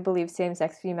I believe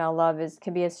same-sex female love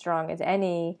can be as strong as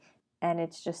any. And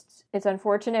it's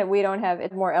unfortunate we don't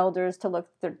have more elders to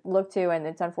look to, and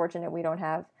it's unfortunate we don't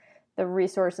have the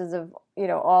resources of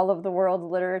all of the world's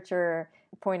literature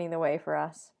pointing the way for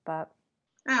us. But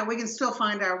we can still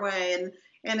find our way,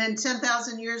 and in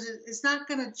 10,000 years, it's not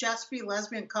going to just be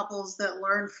lesbian couples that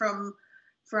learn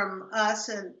from us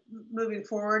and moving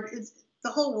forward. The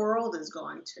whole world is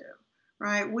going to,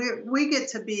 right? We get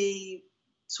to be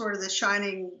sort of the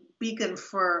shining beacon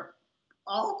for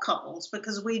all couples,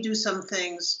 because we do some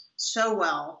things so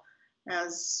well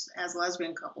as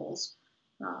lesbian couples.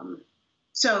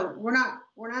 So we're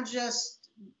not just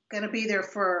going to be there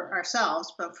for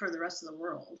ourselves, but for the rest of the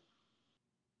world.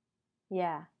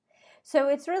 Yeah. So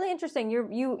it's really interesting.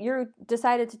 You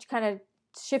decided to kind of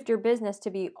shift your business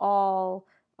to be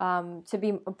to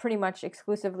be pretty much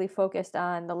exclusively focused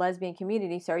on the lesbian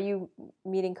community. So are you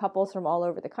meeting couples from all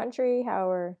over the country?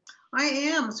 I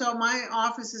am. So my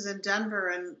office is in Denver,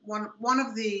 and one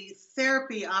of the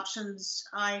therapy options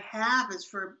I have is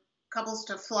for couples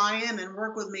to fly in and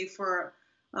work with me for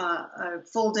a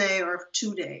full day or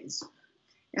 2 days.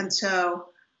 And so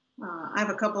I have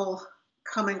a couple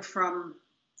coming from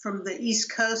the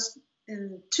East Coast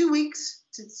in 2 weeks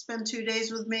to spend 2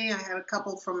 days with me. I had a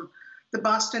couple from the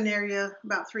Boston area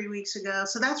about 3 weeks ago.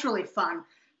 So that's really fun.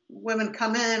 Women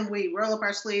come in, we roll up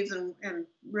our sleeves and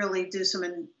really do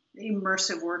some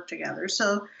immersive work together.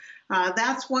 So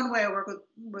that's one way I work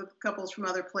with couples from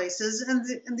other places. And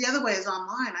the other way is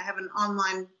online. I have an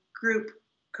online group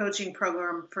coaching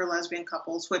program for lesbian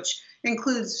couples, which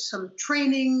includes some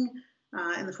training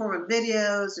in the form of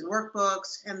videos and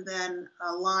workbooks, and then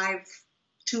a live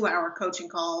 2-hour coaching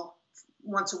call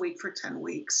once a week for 10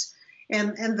 weeks.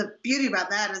 And the beauty about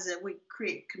that is that we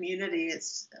create community.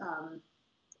 It's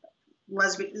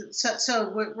lesbian. So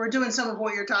we're doing some of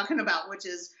what you're talking about, which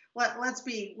is let's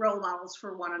be role models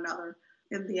for one another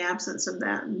in the absence of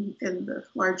that in the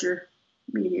larger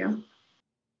media.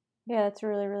 Yeah, that's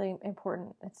really, really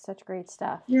important. It's such great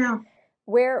stuff. Yeah.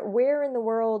 Where in the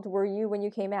world were you when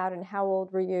you came out, and how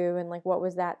old were you, and what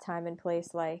was that time and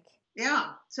place like?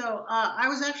 Yeah. So I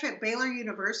was actually at Baylor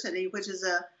University, which is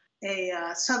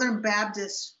a Southern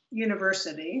Baptist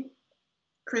university,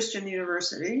 Christian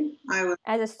university.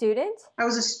 As a student? I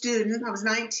was a student. I was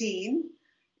 19,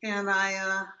 and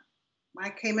I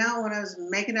came out when I was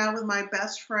making out with my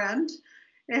best friend.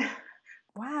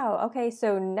 Wow. Okay.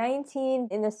 So 19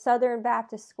 in the Southern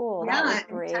Baptist school. Yeah,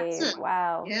 that was brave.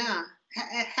 Wow. Yeah.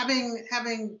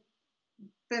 Having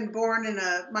been born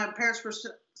my parents were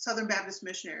Southern Baptist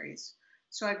missionaries.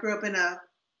 So I grew up in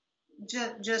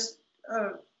just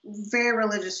a very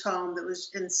religious home that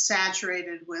was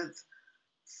saturated with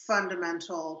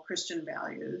fundamental Christian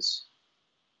values.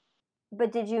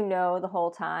 But did you know the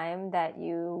whole time that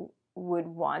you would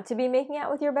want to be making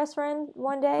out with your best friend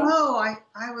one day? Oh,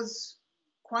 I was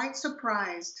quite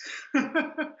surprised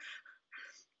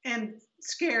and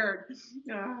scared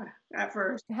at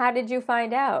first. How did you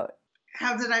find out?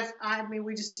 How did I mean,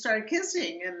 we just started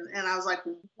kissing, and I was like,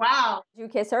 wow. Did you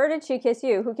kiss her or did she kiss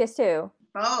you? Who kissed who?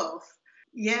 Both.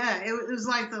 Yeah, it was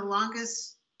like the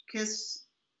longest kiss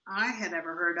I had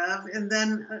ever heard of. And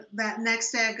then that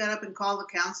next day I got up and called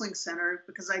the counseling center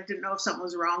because I didn't know if something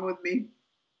was wrong with me.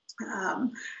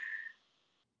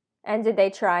 And did they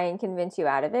try and convince you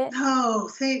out of it? Oh,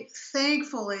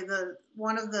 thankfully,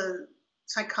 one of the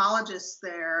psychologists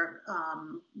there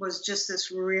was just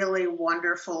this really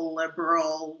wonderful,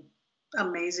 liberal,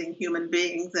 amazing human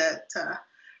being that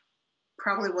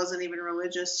probably wasn't even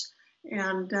religious,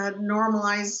 and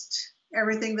normalized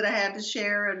everything that I had to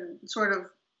share and sort of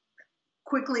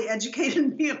quickly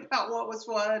educated me about what was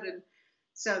what. And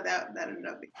so that ended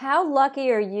up being. How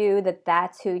lucky are you that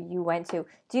that's who you went to?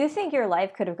 Do you think your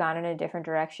life could have gone in a different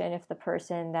direction if the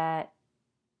person that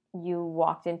you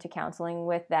walked into counseling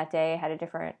with that day had a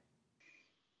different?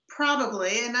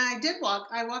 Probably. And I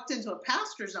walked into a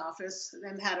pastor's office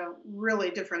and had a really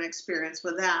different experience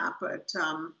with that. But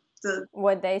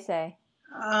what'd they say?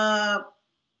 I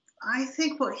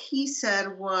think what he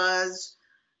said was,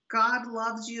 God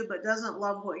loves you, but doesn't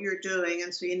love what you're doing.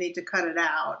 And so you need to cut it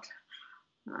out.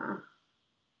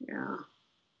 Yeah.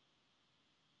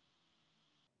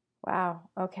 Wow.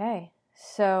 Okay.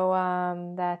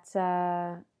 So that's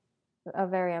a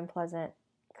very unpleasant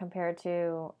compared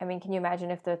to, I mean, can you imagine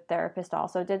if the therapist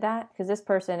also did that? Because this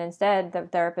person, instead, the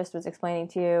therapist was explaining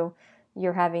to you,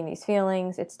 you're having these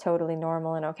feelings. It's totally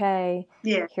normal and okay.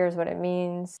 Yeah. Here's what it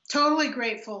means. Totally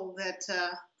grateful that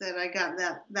I got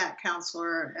that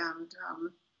counselor. And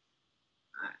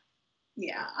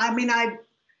yeah, I mean, I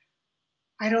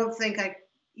don't think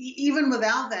even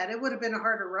without that, it would have been a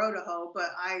harder row to hoe, but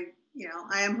I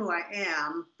am who I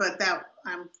am, but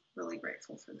I'm really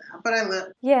grateful for that. But I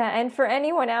live. Yeah. And for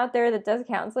anyone out there that does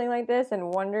counseling like this and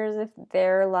wonders if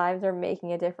their lives are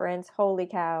making a difference, holy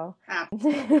cow.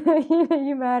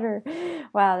 You matter.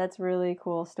 Wow. That's a really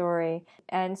cool story.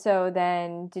 And so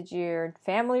then did your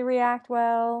family react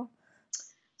well?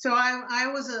 So I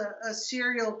was a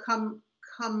serial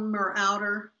comer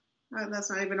outer. That's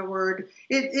not even a word.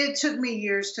 It took me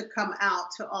years to come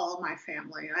out to all of my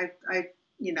family. I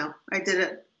did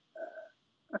it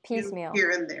piecemeal here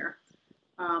and there.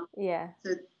 Yeah.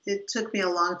 It took me a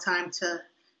long time to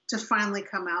finally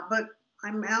come out, but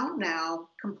I'm out now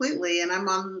completely, and I'm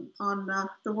on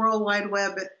the World Wide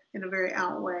Web in a very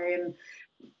out way, and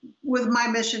with my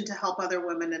mission to help other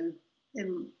women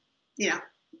in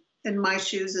my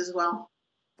shoes as well.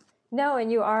 No, and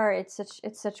you are. It's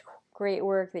such great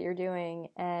work that you're doing,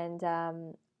 and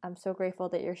I'm so grateful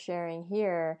that you're sharing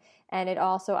here. And it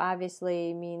also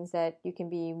obviously means that you can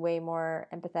be way more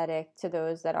empathetic to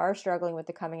those that are struggling with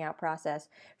the coming out process.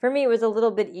 For me, it was a little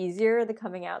bit easier, the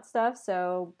coming out stuff.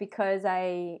 So because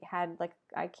I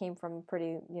came from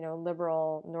pretty,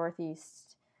 liberal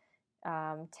Northeast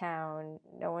town,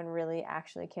 no one really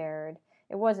actually cared.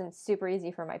 It wasn't super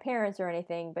easy for my parents or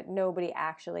anything, but nobody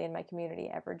actually in my community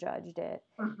ever judged it.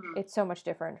 Mm-hmm. It's so much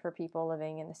different for people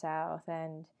living in the South,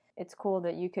 and it's cool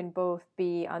that you can both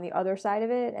be on the other side of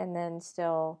it and then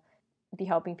still be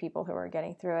helping people who are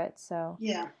getting through it. So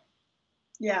yeah,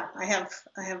 I have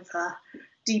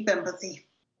deep empathy.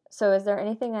 So is there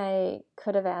anything I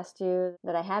could have asked you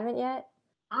that I haven't yet?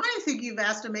 I think you've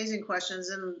asked amazing questions,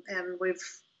 and we've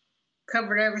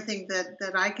covered everything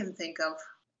that I can think of.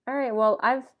 All right. Well,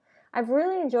 I've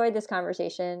really enjoyed this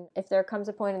conversation. If there comes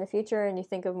a point in the future and you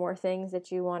think of more things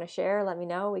that you want to share, let me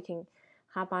know. We can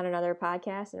hop on another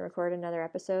podcast and record another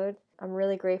episode. I'm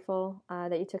really grateful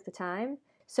that you took the time.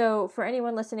 So for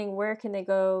anyone listening, where can they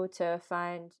go to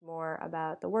find more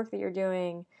about the work that you're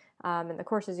doing and the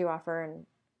courses you offer? And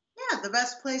yeah, the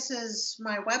best place is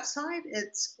my website.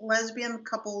 It's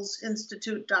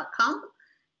lesbiancoupleinstitute.com,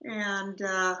 and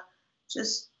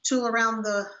just tool around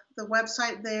the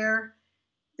website there.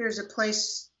 There's a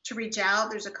place to reach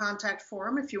out. There's a contact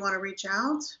form if you want to reach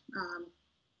out.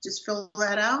 Just fill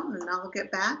that out, and I'll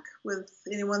get back with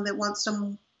anyone that wants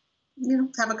to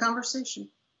have a conversation.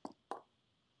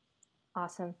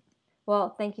 Awesome.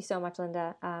 Well, thank you so much,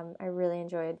 Linda. I really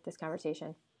enjoyed this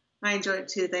conversation. I enjoyed it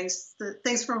too. Thanks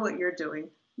for what you're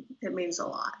doing. It means a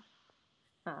lot.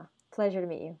 Pleasure to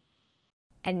meet you.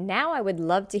 And now I would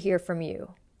love to hear from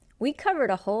you. We covered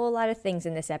a whole lot of things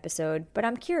in this episode, but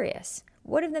I'm curious,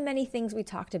 what of the many things we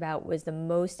talked about was the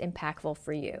most impactful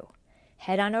for you?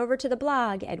 Head on over to the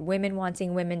blog at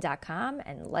womenwantingwomen.com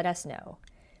and let us know.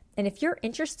 And if you're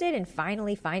interested in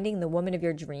finally finding the woman of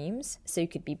your dreams, so you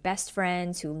could be best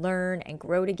friends who learn and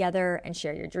grow together and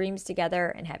share your dreams together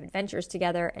and have adventures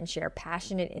together and share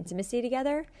passionate intimacy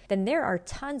together, then there are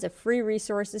tons of free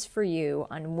resources for you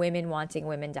on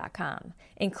womenwantingwomen.com,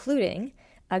 including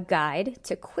a guide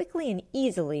to quickly and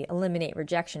easily eliminate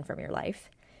rejection from your life,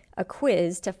 a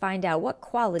quiz to find out what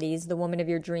qualities the woman of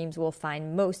your dreams will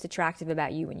find most attractive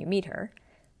about you when you meet her,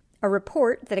 a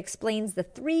report that explains the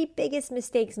 3 biggest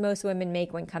mistakes most women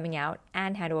make when coming out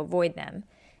and how to avoid them,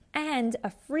 and a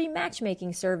free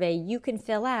matchmaking survey you can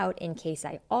fill out in case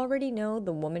I already know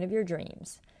the woman of your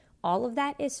dreams. All of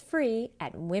that is free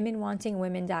at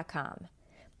womenwantingwomen.com.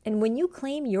 And when you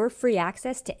claim your free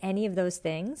access to any of those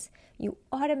things, you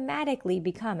automatically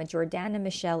become a Jordana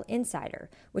Michelle Insider,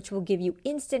 which will give you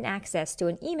instant access to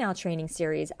an email training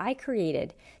series I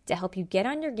created to help you get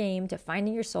on your game to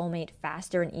finding your soulmate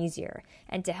faster and easier,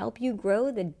 and to help you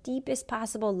grow the deepest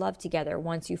possible love together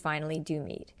once you finally do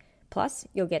meet. Plus,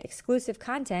 you'll get exclusive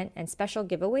content and special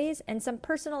giveaways and some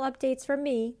personal updates from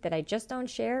me that I just don't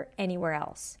share anywhere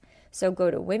else. So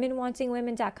go to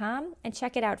womenwantingwomen.com and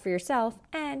check it out for yourself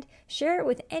and share it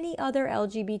with any other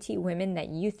LGBT women that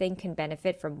you think can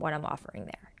benefit from what I'm offering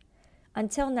there.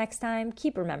 Until next time,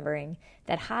 keep remembering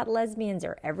that hot lesbians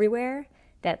are everywhere,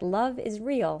 that love is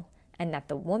real, and that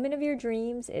the woman of your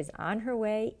dreams is on her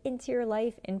way into your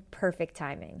life in perfect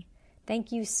timing.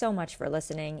 Thank you so much for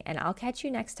listening, and I'll catch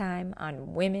you next time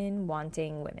on Women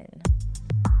Wanting Women.